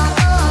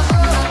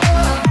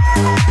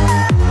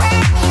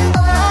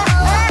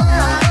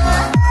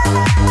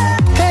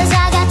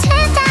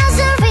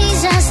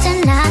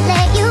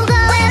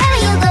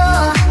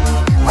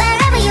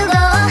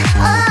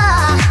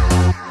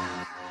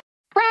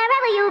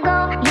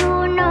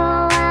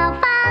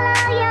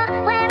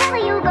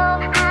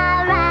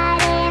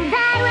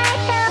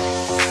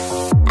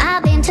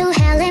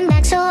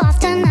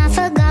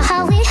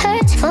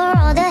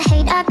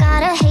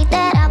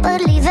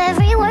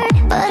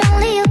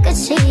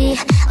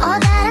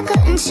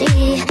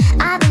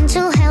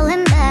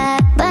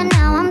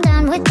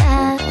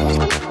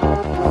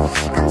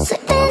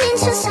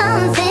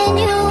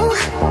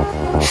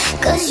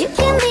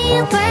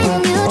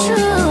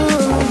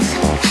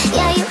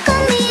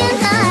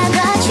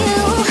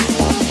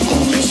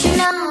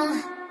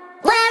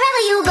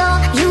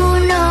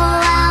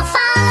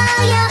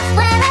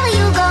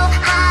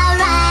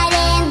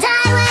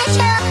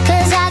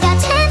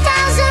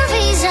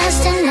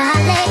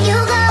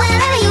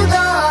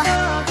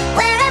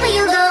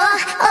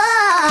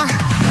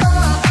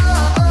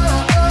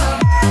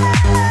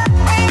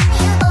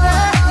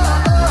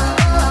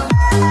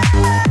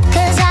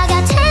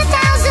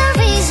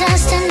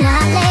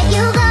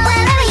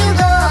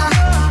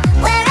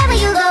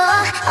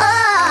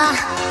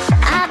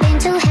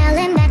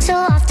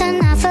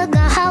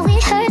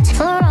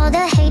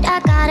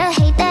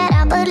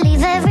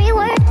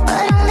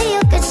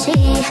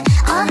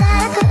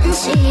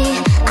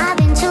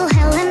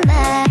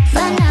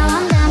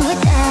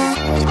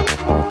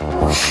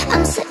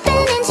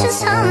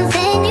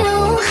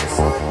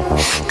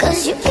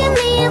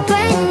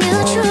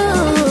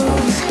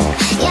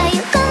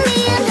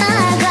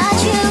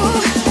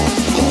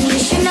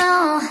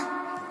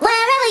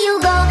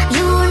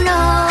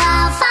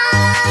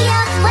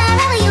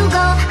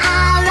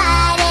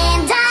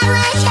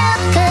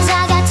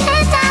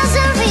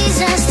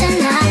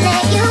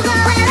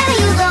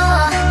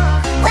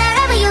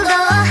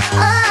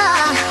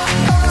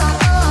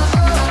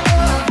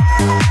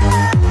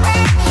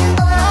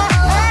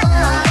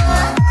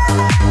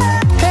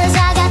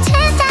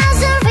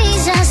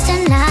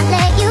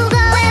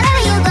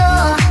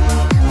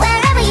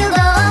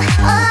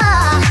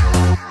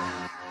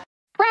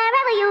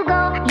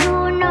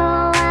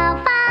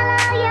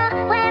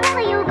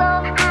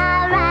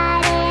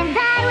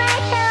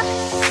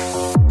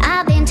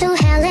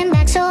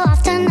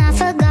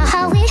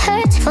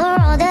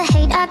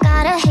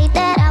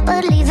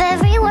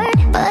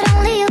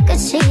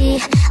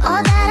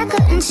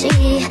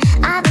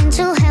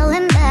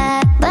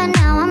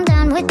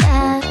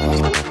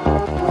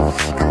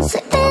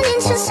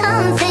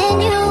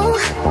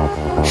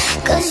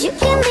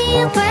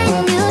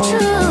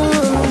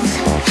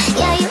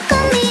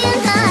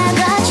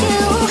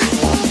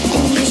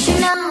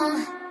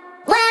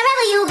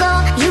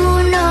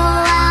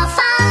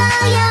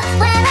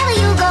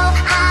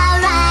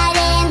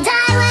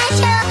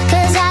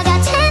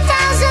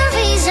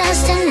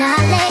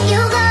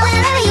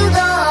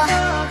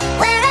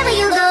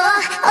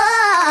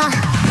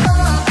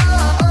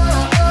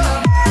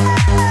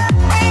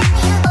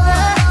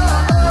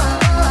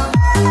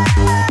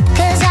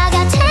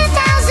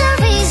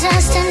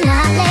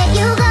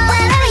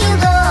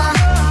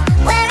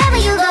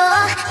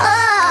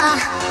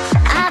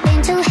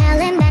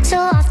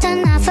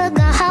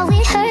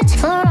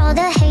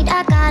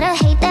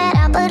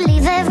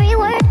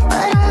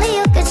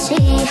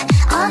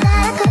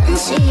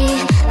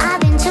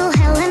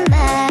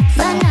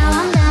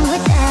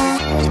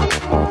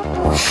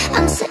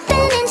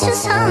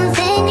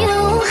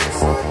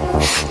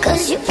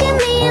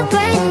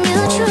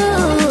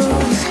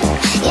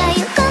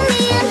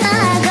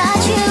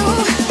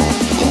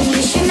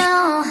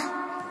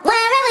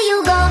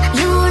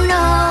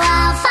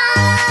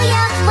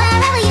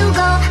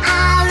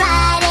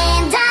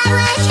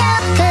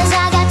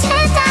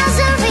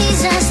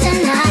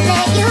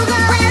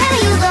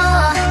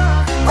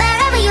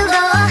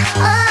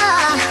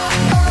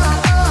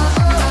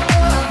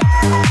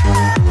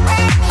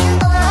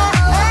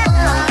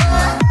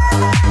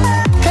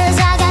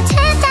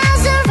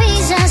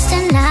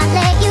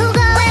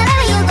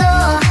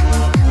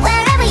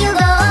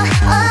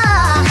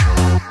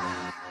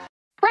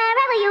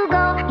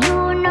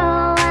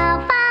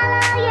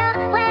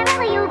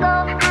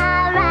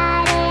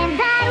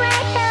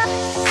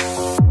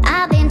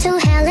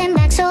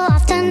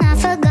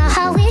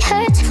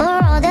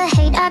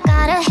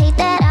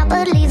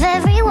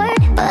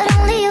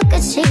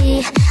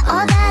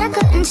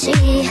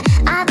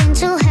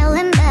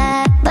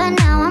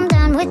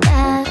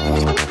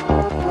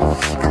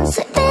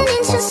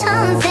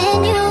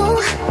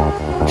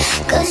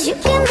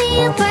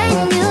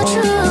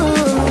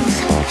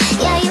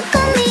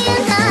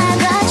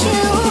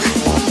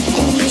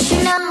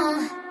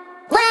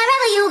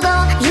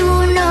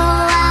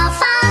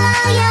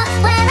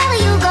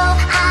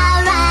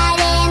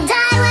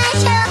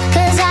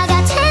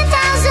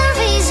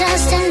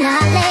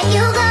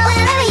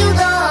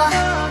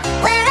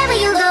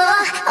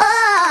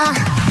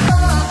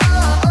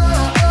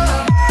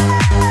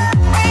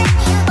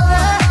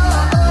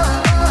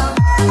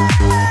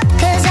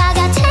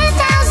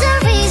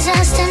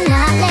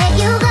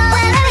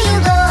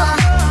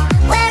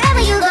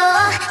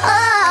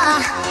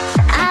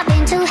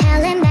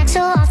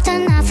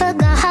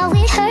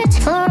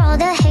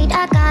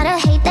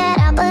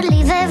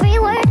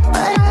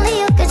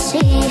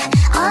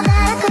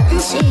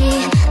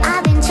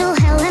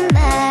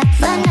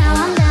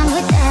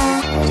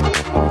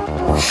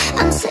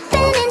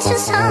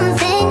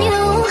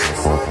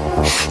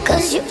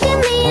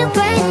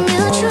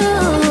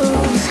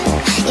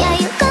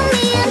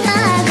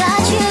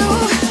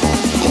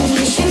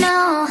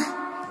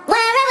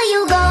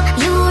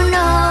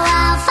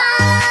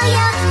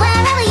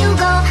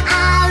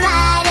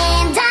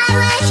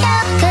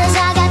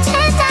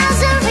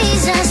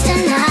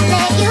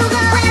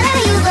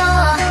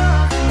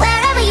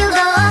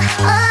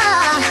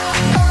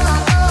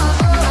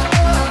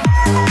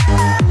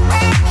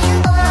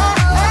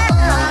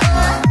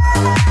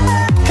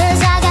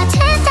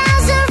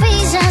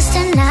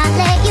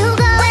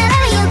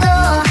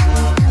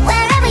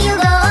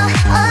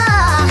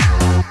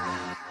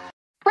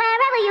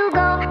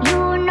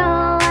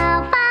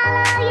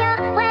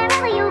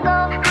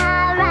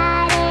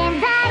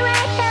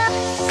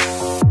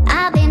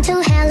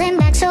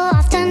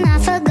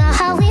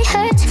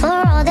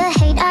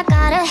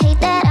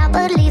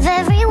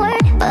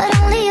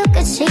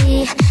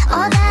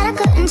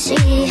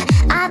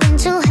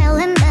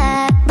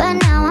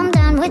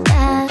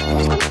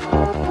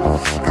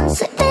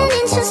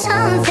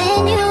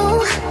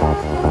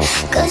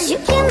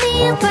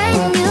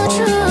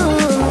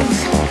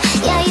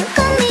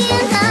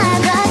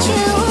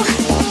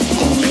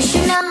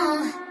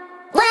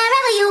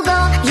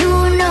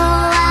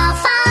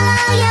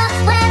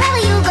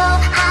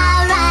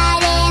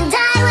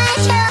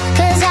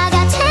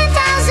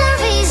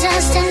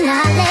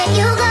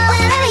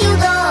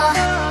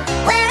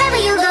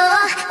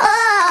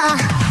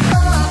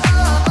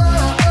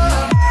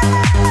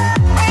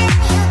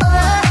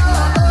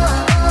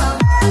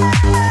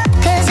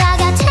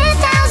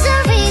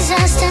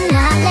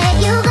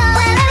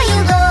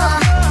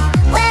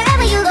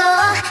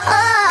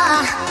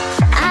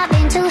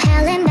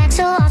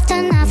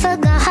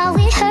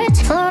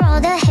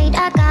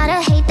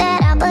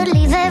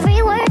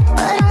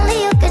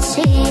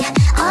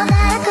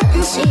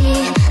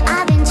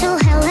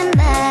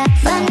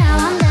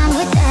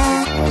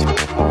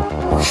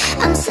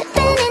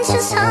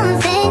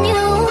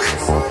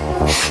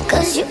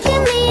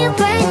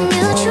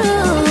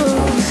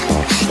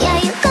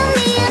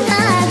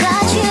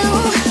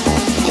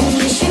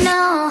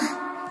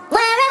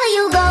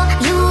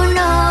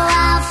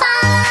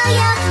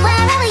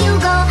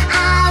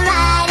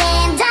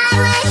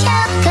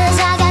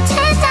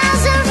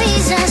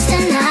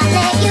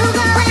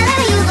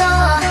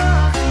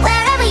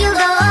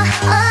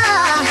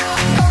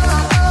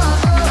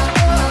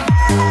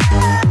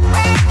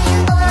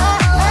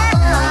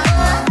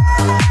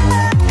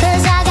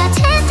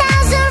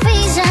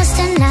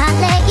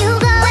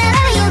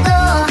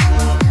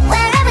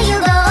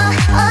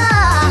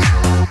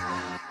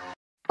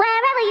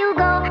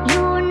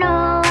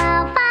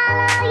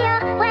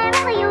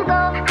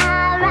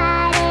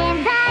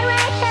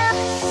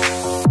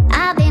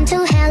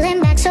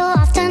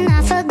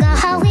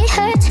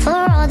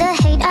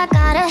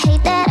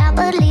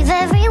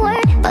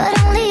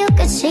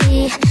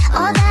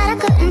 all that I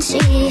couldn't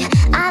see.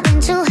 I've been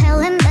to hell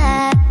and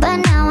back, but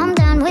now I'm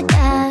done with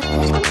that.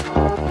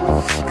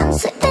 I'm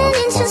slipping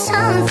into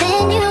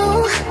something new,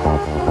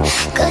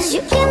 'cause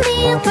you give me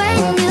a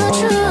brand new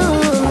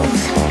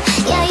truth.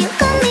 Yeah, you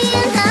got me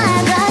and I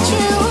got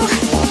you.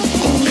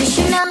 And you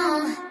should know,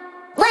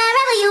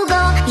 wherever you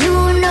go, you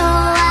know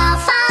I'll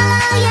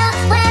follow you.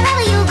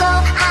 Wherever you go,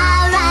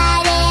 I'll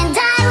ride and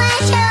die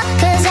with you.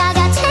 'Cause I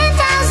got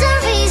 10,000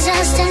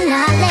 reasons to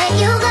not let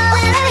you go.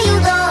 Wherever you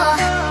go,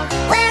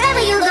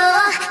 wherever you go,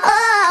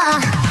 oh.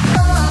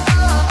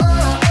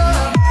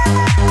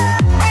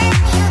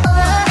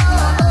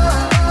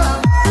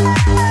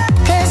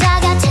 'Cause I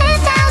got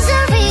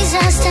 10,000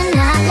 reasons to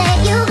not let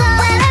you go.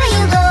 Wherever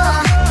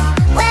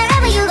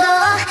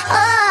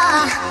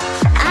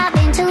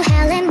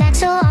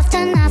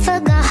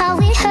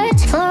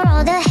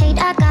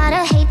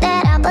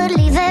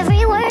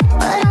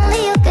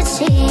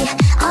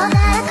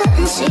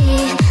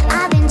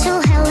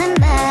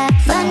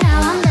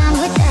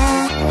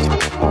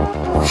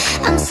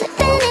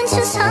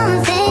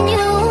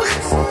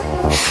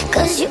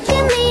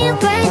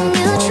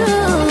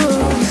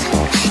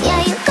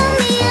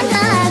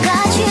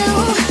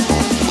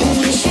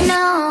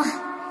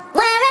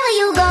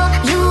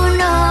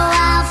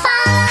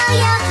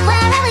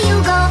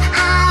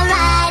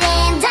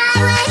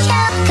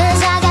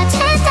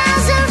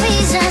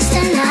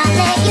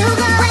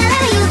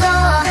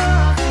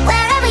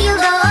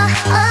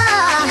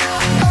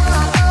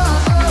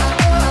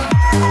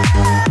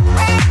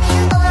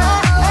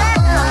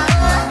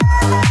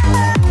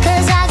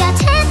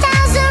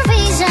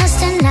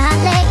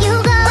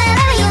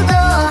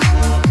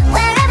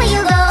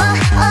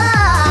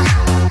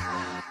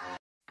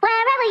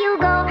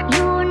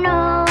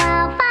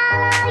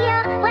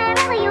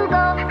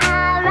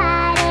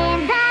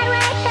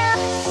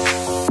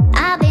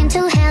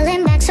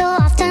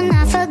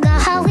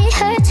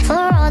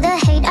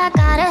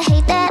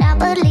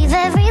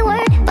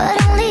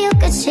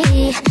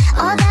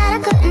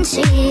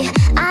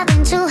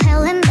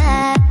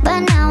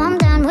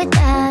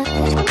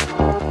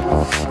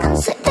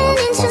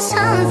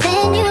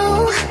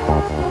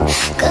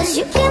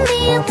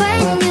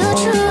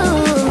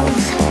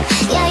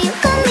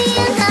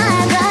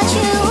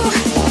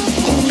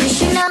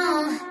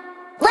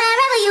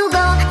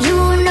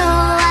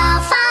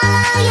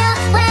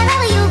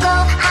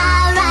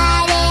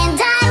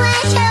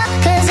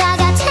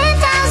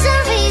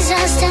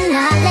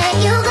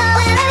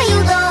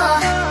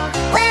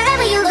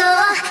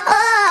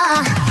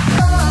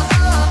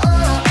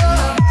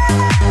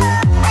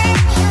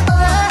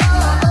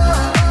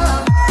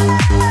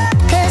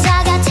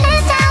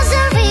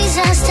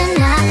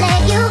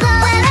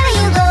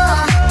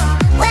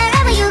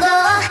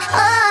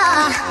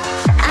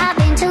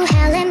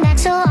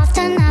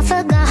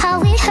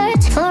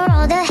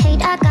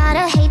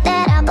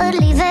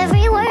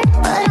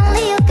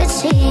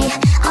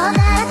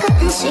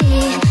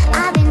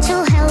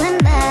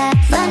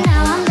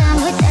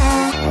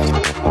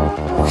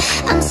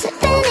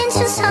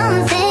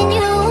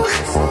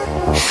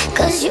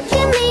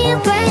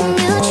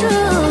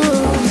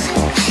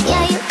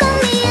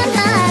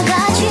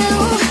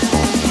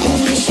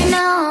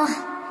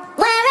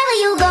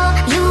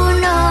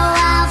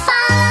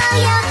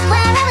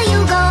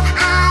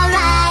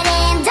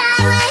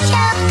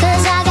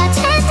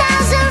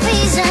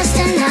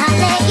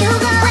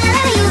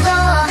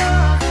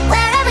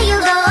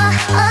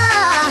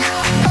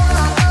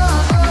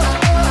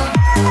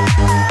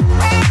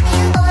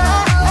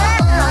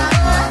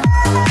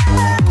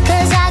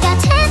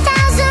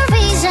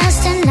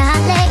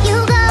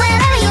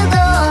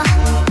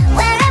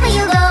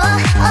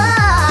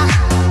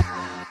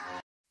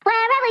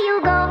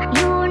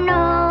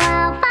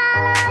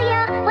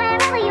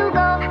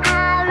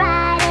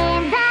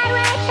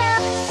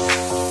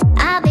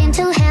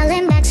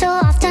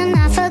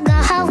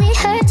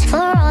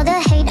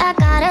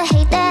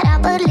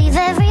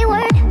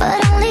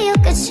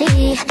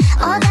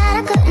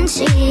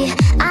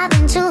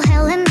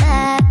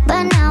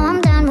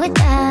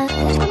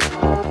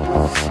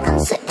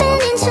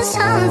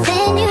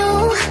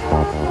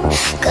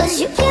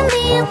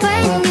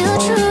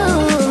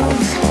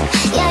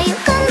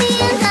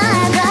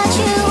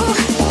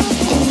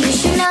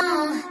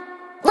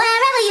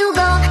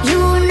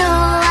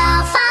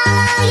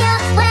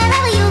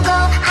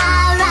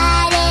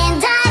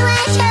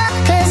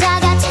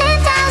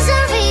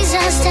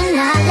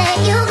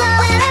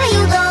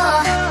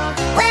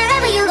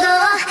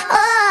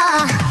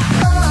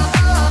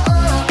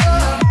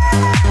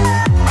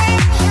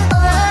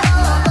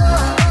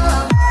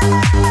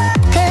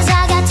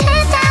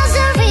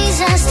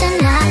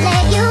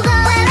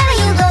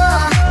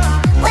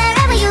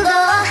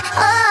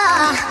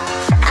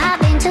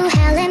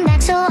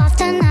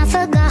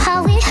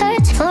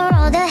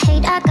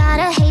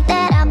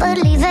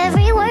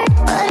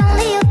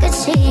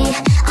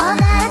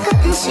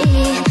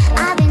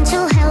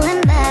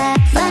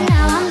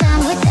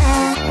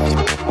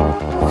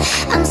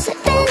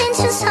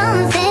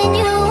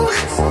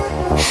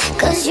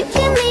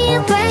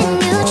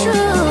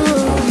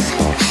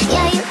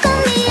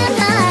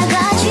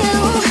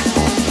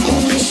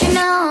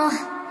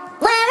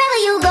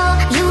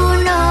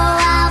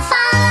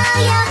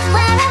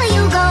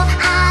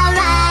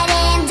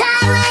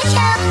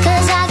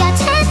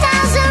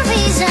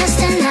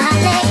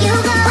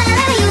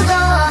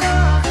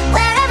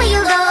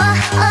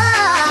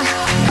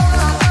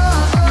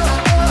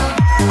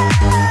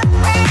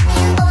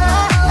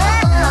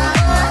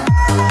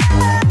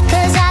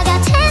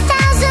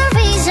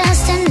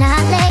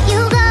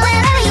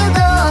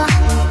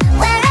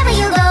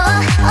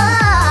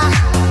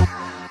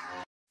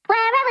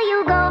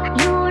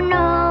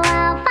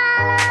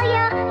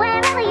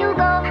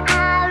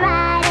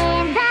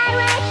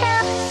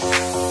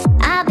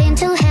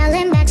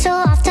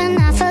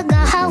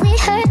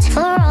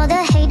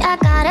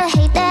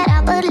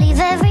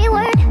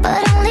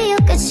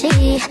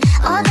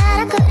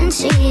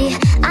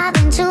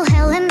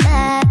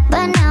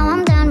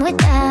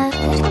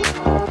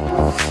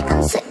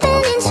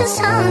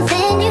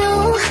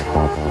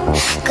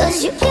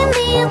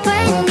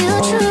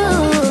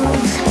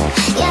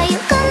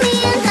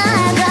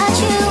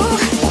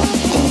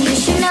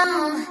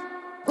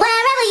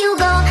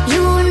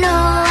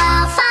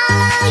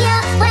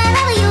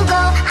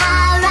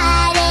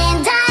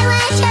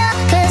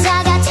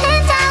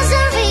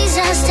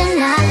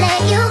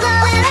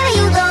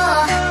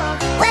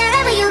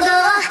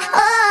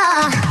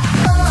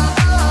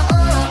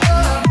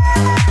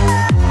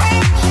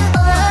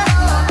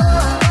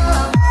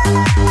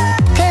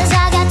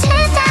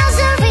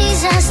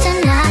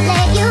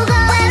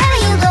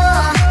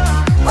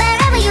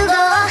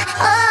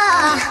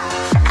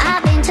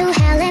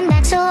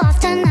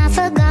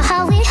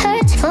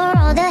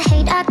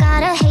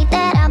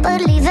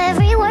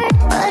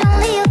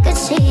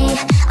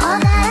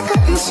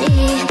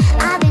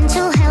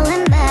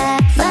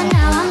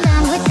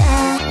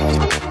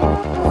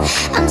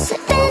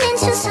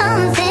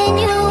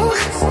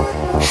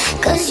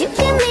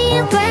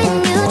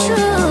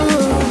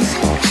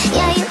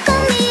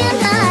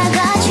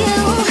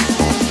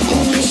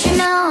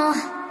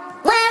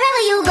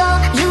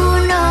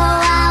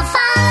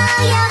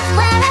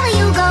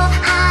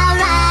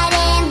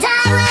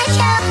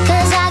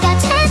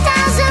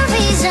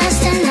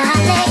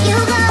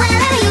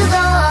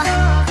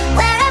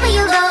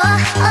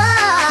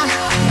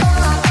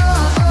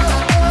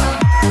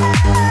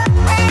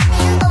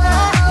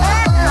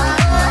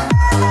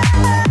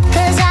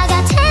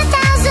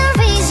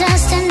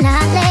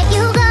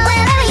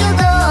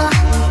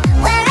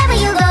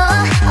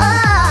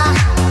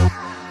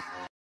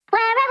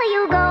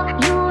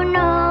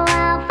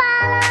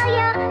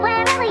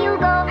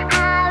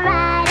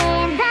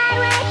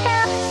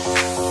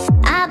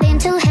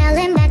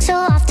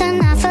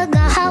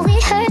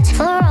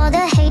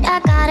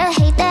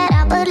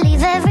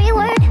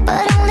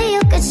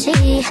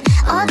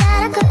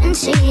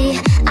couldn't see.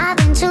 I've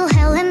been to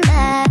hell and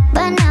back,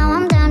 but now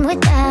I'm done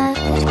with that.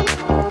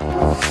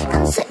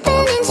 I'm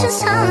slipping into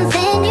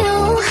something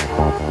new,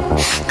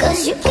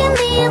 'cause you give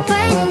me a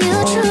brand new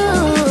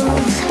truth.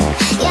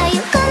 Yeah,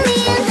 you got me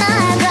and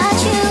I got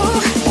you,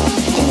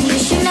 and you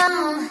should know,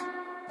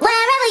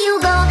 wherever you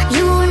go,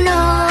 you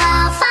know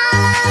I'll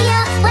follow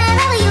you.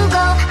 Wherever you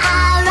go,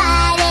 I'll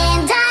ride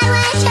and die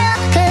with you,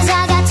 'cause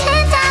I got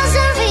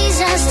 10,000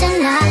 reasons to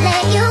not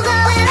let you go.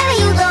 Wherever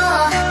you go,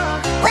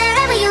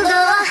 wherever you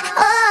go,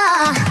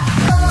 oh.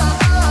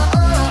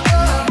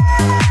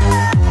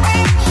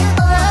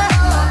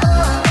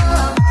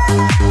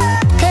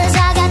 'Cause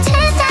I got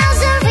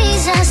 10,000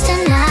 reasons to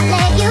not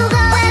let you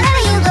go.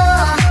 Wherever you go,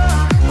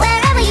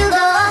 wherever you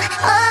go,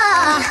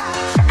 oh.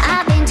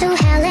 I've been to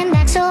hell and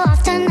back so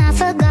often I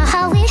forgot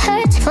how it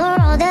hurts. For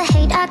all the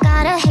hate, I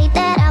gotta hate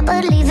that I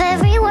believe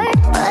every word,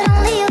 but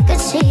only you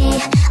could see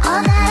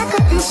all that I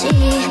couldn't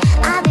see.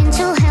 I've been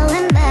to hell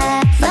and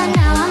back, but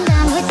now I'm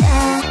done with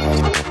that.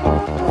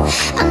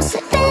 I'm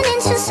slipping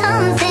into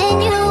something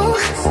new,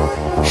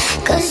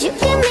 'cause you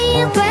give me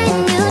a brand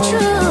new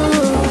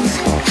truth.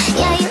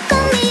 Yeah, you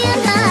got me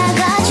and I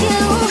got you,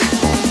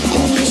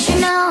 and you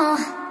should know,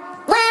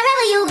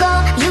 wherever you go,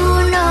 you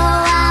know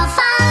I'll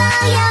follow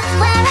you.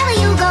 Wherever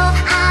you go,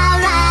 I'll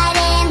ride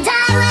and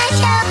die with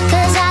you,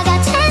 'cause I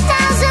got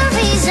 10,000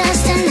 reasons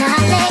to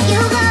not let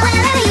you go.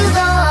 Wherever you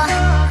go,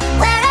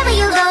 wherever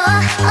you go,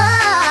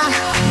 oh.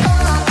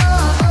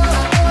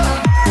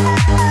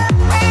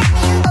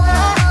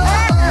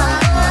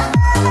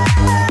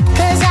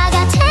 'Cause I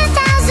got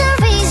 10,000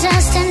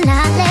 reasons to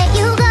not let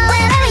you go.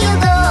 Wherever you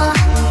go,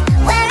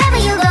 wherever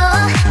you go,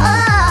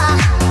 oh.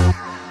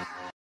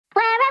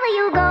 Wherever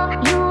you go,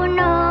 you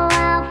know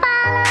I'll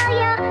follow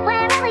you.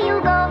 Wherever you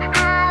go,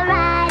 I'll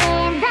ride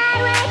and die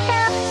with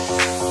you.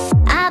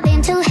 I've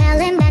been to hell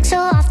and back so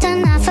often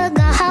I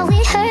forgot how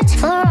it hurts.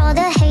 For all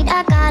the hate,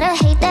 I gotta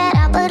hate that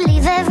I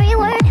believe every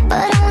word,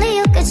 but only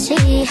you could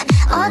see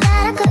all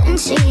that I couldn't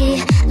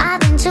see. I've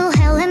been to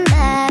hell and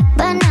back,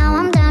 but now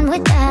I'm done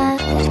with that.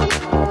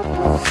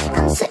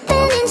 I'm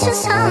slipping into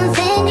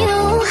something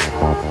new,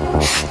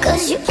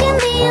 'cause you give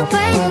me a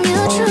brand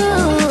new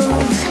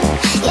truth.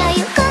 Yeah,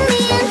 you got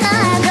me and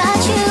I got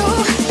you,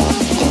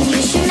 and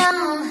you should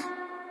know,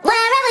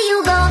 wherever you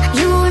go,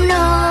 you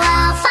know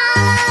I'll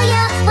follow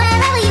you.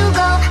 Wherever you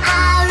go,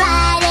 I'll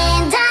ride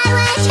and die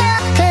with you,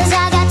 'cause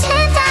I got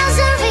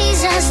 10,000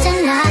 reasons to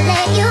not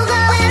let you go.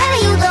 Wherever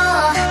you go,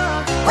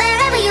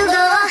 wherever you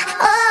go,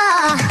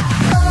 oh.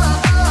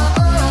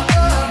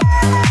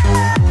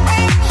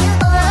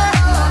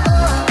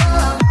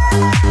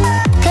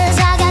 'Cause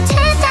I got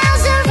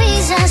 10,000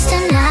 reasons to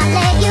not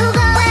let you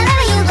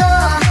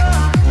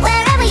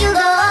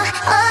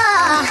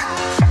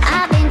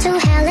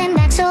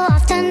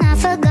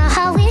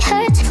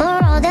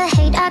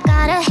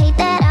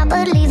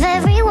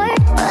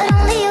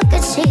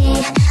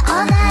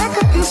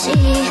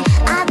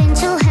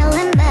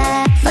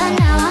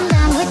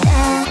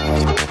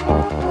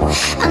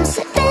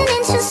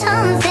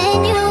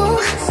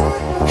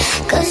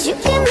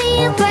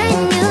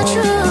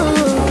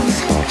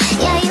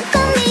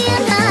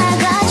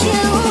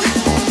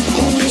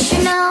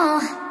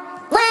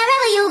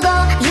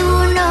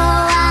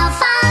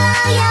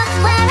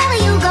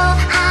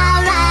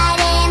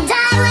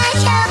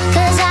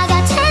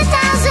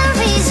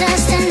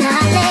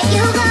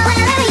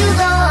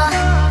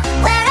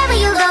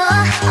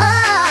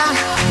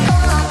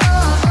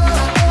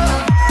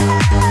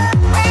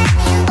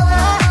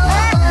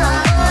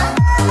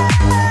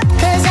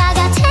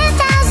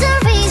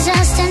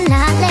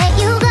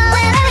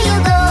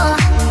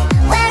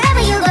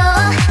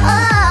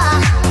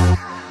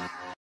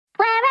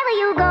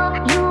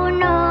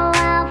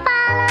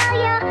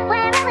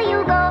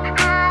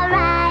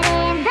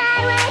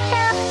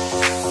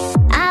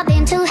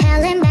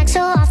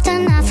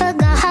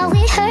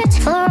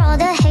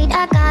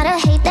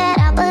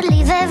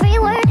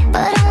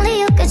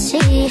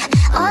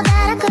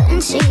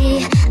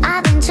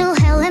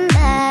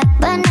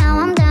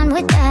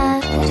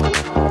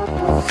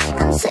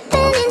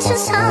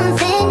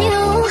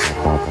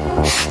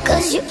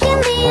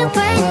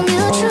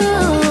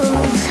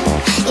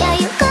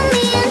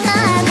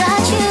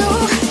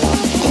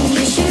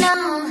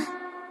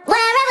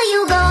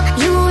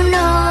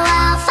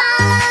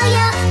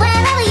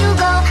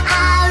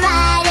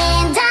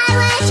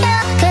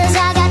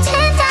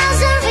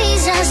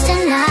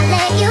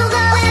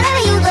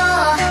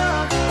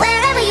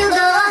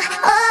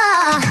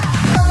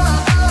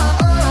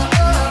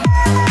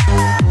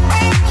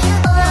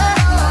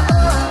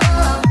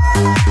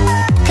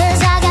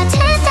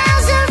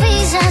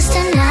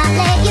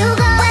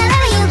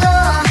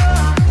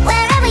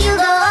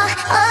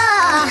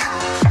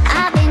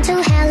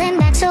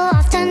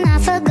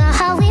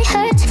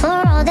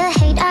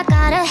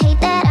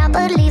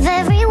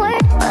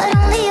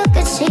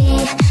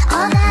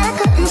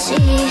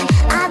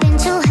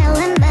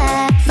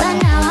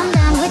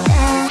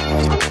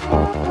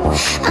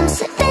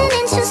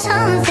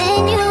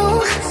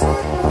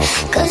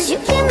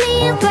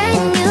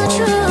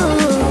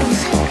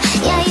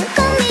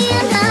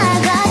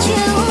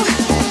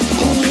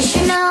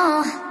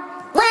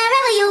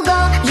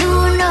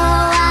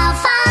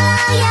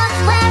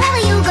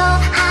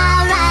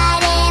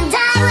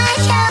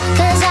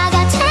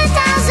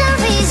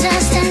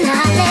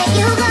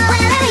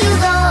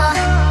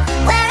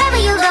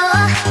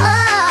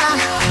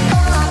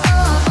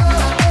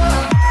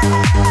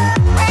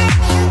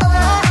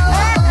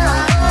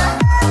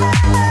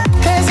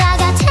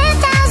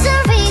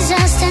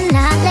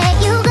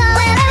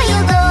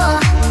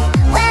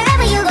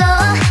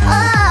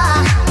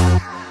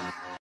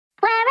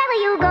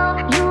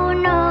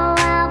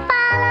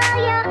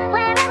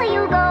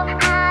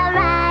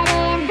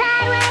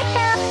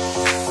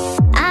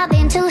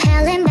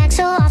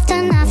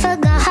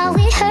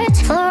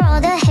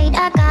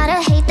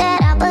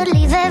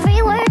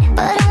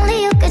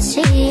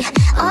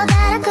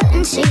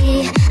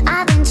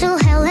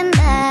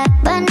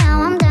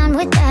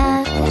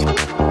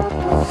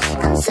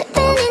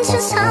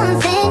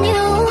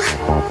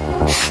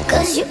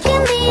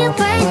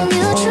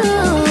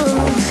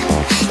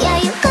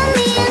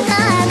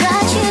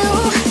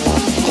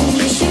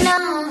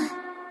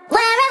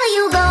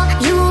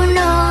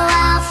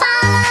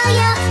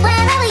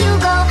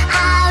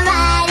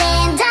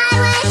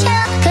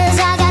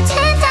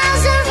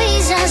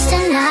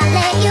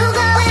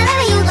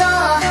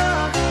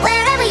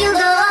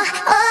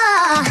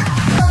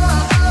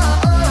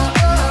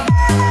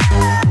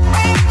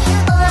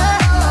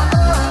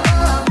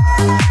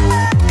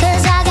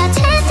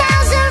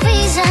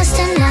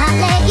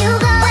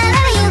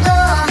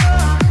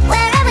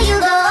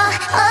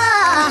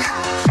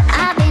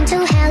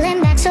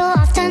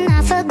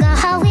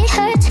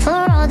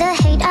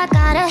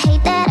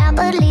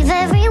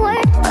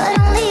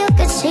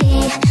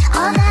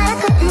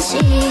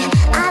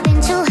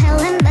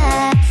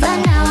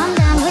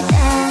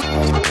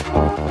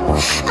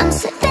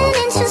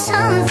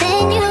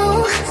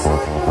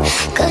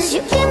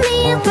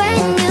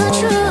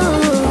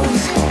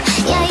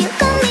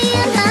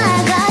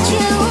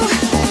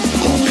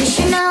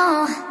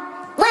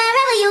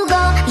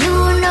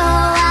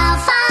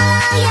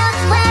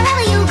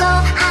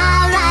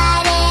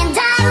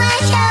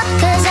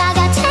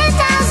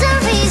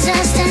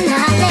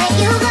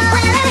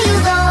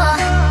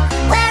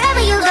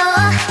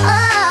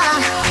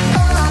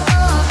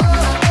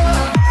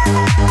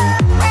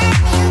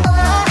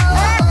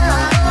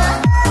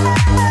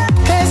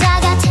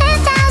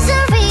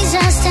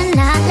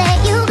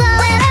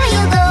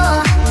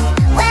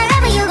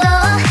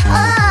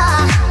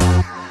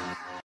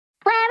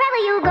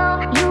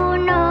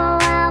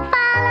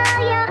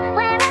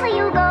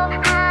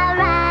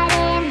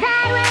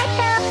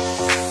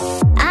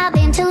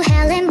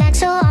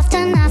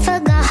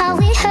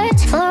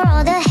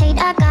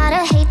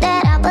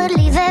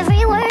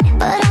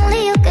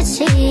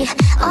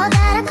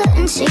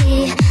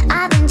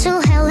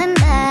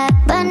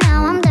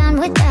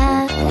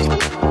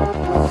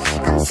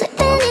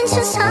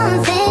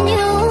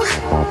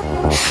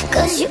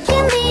 'cause you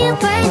give me a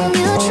brand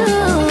new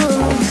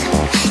truth.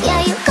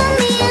 Yeah, you got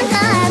me and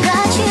I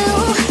got you.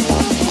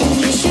 And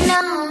you should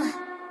know,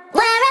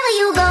 wherever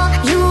you go,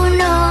 you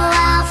know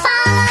I'll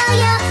follow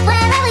you.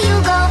 Wherever you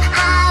go,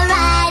 I'll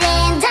ride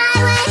and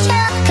die with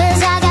you.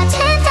 'Cause I got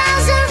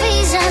 10,000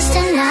 reasons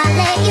to not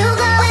let you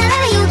go.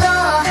 Wherever you go,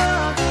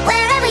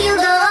 wherever you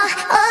go,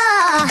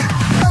 oh.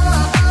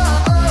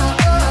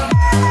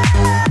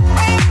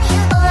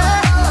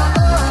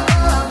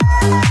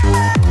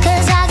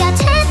 'Cause I got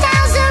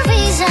 10,000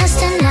 reasons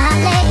to not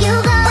let you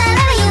go.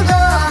 Wherever you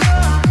go,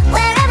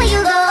 wherever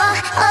you go,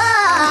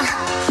 oh.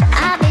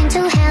 I've been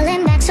to hell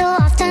and back so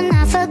often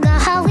I forgot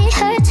how it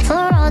hurts.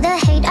 For all the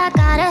hate, I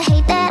gotta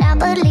hate that I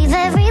believe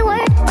every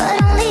word. But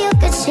only you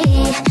could see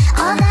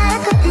all that I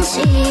couldn't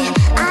see.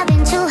 I've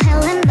been to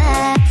hell and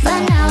back, but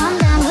now I'm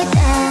done with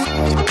that.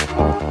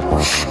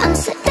 I'm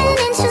slipping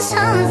into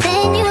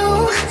something new,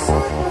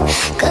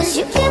 'cause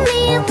you give me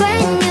a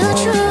brand new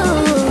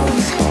truth.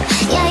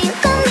 Yeah, you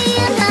got me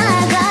and I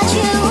got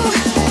you.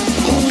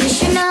 And you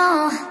should know,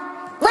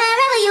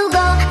 wherever you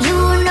go, you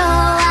know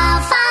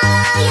I'll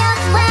follow you.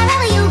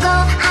 Wherever you go,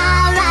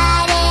 I'll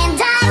ride and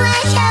die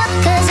with you.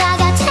 'Cause I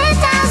got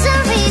 10,000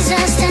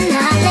 reasons to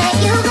not let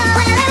you go.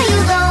 Wherever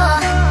you go,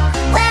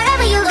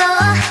 wherever you go,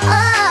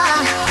 oh.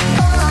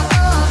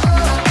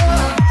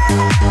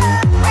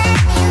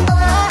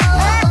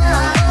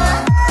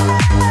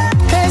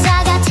 'Cause I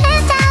got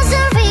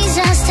 10,000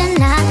 reasons to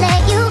not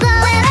let you go.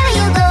 Wherever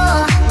you go,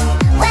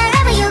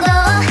 wherever you go,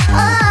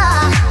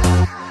 oh.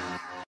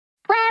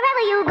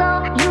 Wherever you go,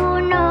 you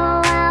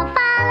know I'll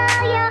follow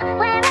you.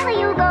 Wherever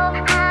you go,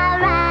 I'll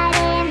ride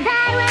and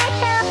die with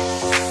you.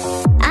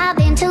 I've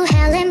been to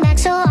hell and back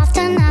so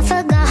often I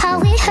forgot how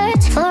it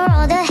hurts. For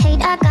all the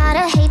hate, I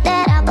gotta hate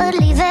that I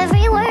believe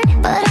every word.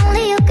 But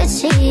only you could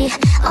see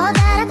all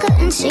that I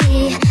couldn't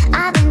see.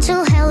 I've been to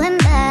hell and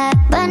back,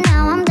 but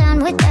now I'm done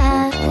with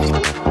that.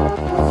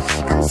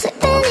 I'm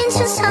slipping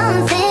into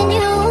something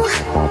new,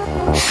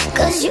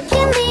 'cause you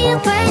give me a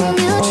brand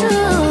new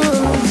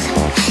truth.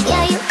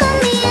 Yeah, you got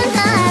me and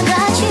I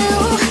got you.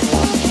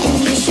 And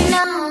you should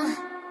know,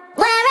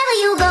 wherever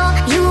you go,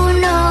 you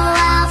know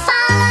I'll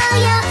follow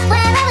you.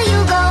 Wherever you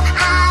go,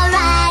 I'll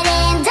ride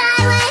and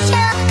die with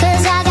you.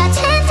 'Cause I got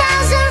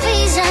 10,000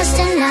 reasons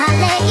to not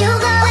let you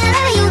go.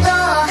 Wherever you go,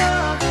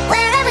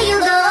 wherever you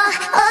go,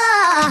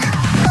 oh.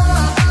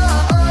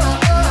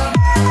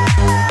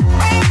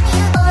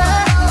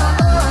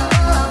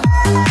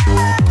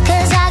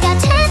 'Cause I got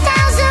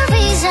 10,000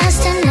 reasons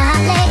to not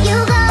let you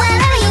go.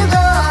 Wherever you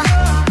go,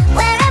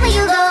 wherever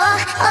you go,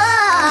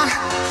 oh.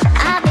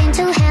 I've been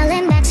to hell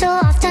and back so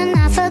often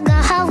I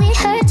forgot how it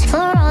hurts.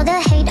 For all the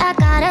hate, I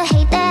gotta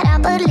hate that I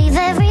believe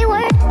every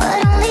word. But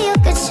only you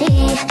could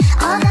see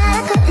all that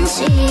I couldn't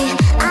see.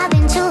 I've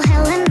been to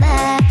hell and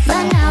back,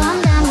 but now I'm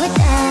done with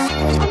that.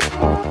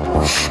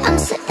 I'm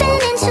slipping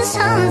into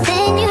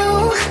something new,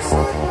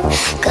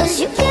 'cause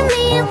you give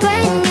me a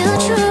brand new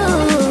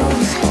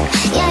truth.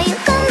 Yeah, you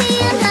got me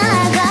and I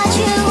got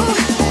you.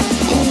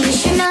 And you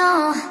should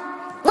know,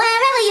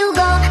 wherever you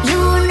go,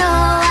 you know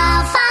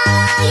I'll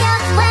follow you.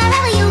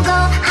 Wherever you go,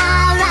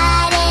 I'll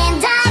ride and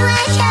die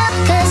with you.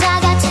 'Cause I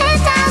got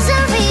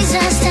 10,000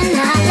 reasons to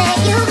not let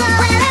you go.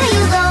 Wherever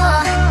you go,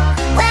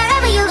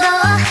 wherever you go,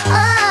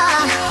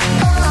 oh.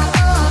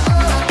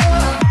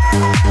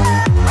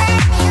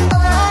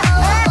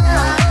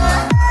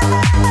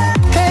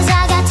 'Cause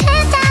I got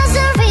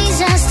 10,000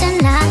 reasons to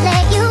not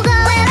let you go.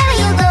 Wherever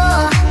you go,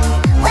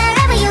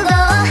 wherever you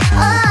go,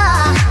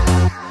 oh.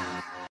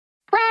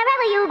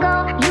 Wherever you go,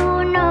 you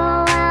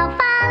know I'll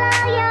follow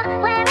you.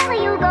 Wherever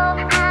you go,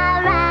 I'll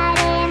ride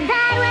and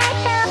die with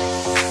you.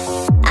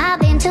 I've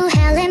been to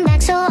hell and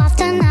back so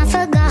often I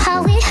forgot how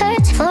it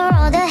hurts. For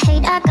all the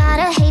hate, I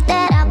gotta hate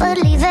that I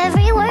believe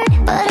every word.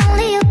 But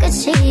only you could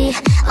see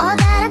all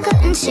that I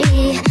couldn't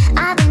see.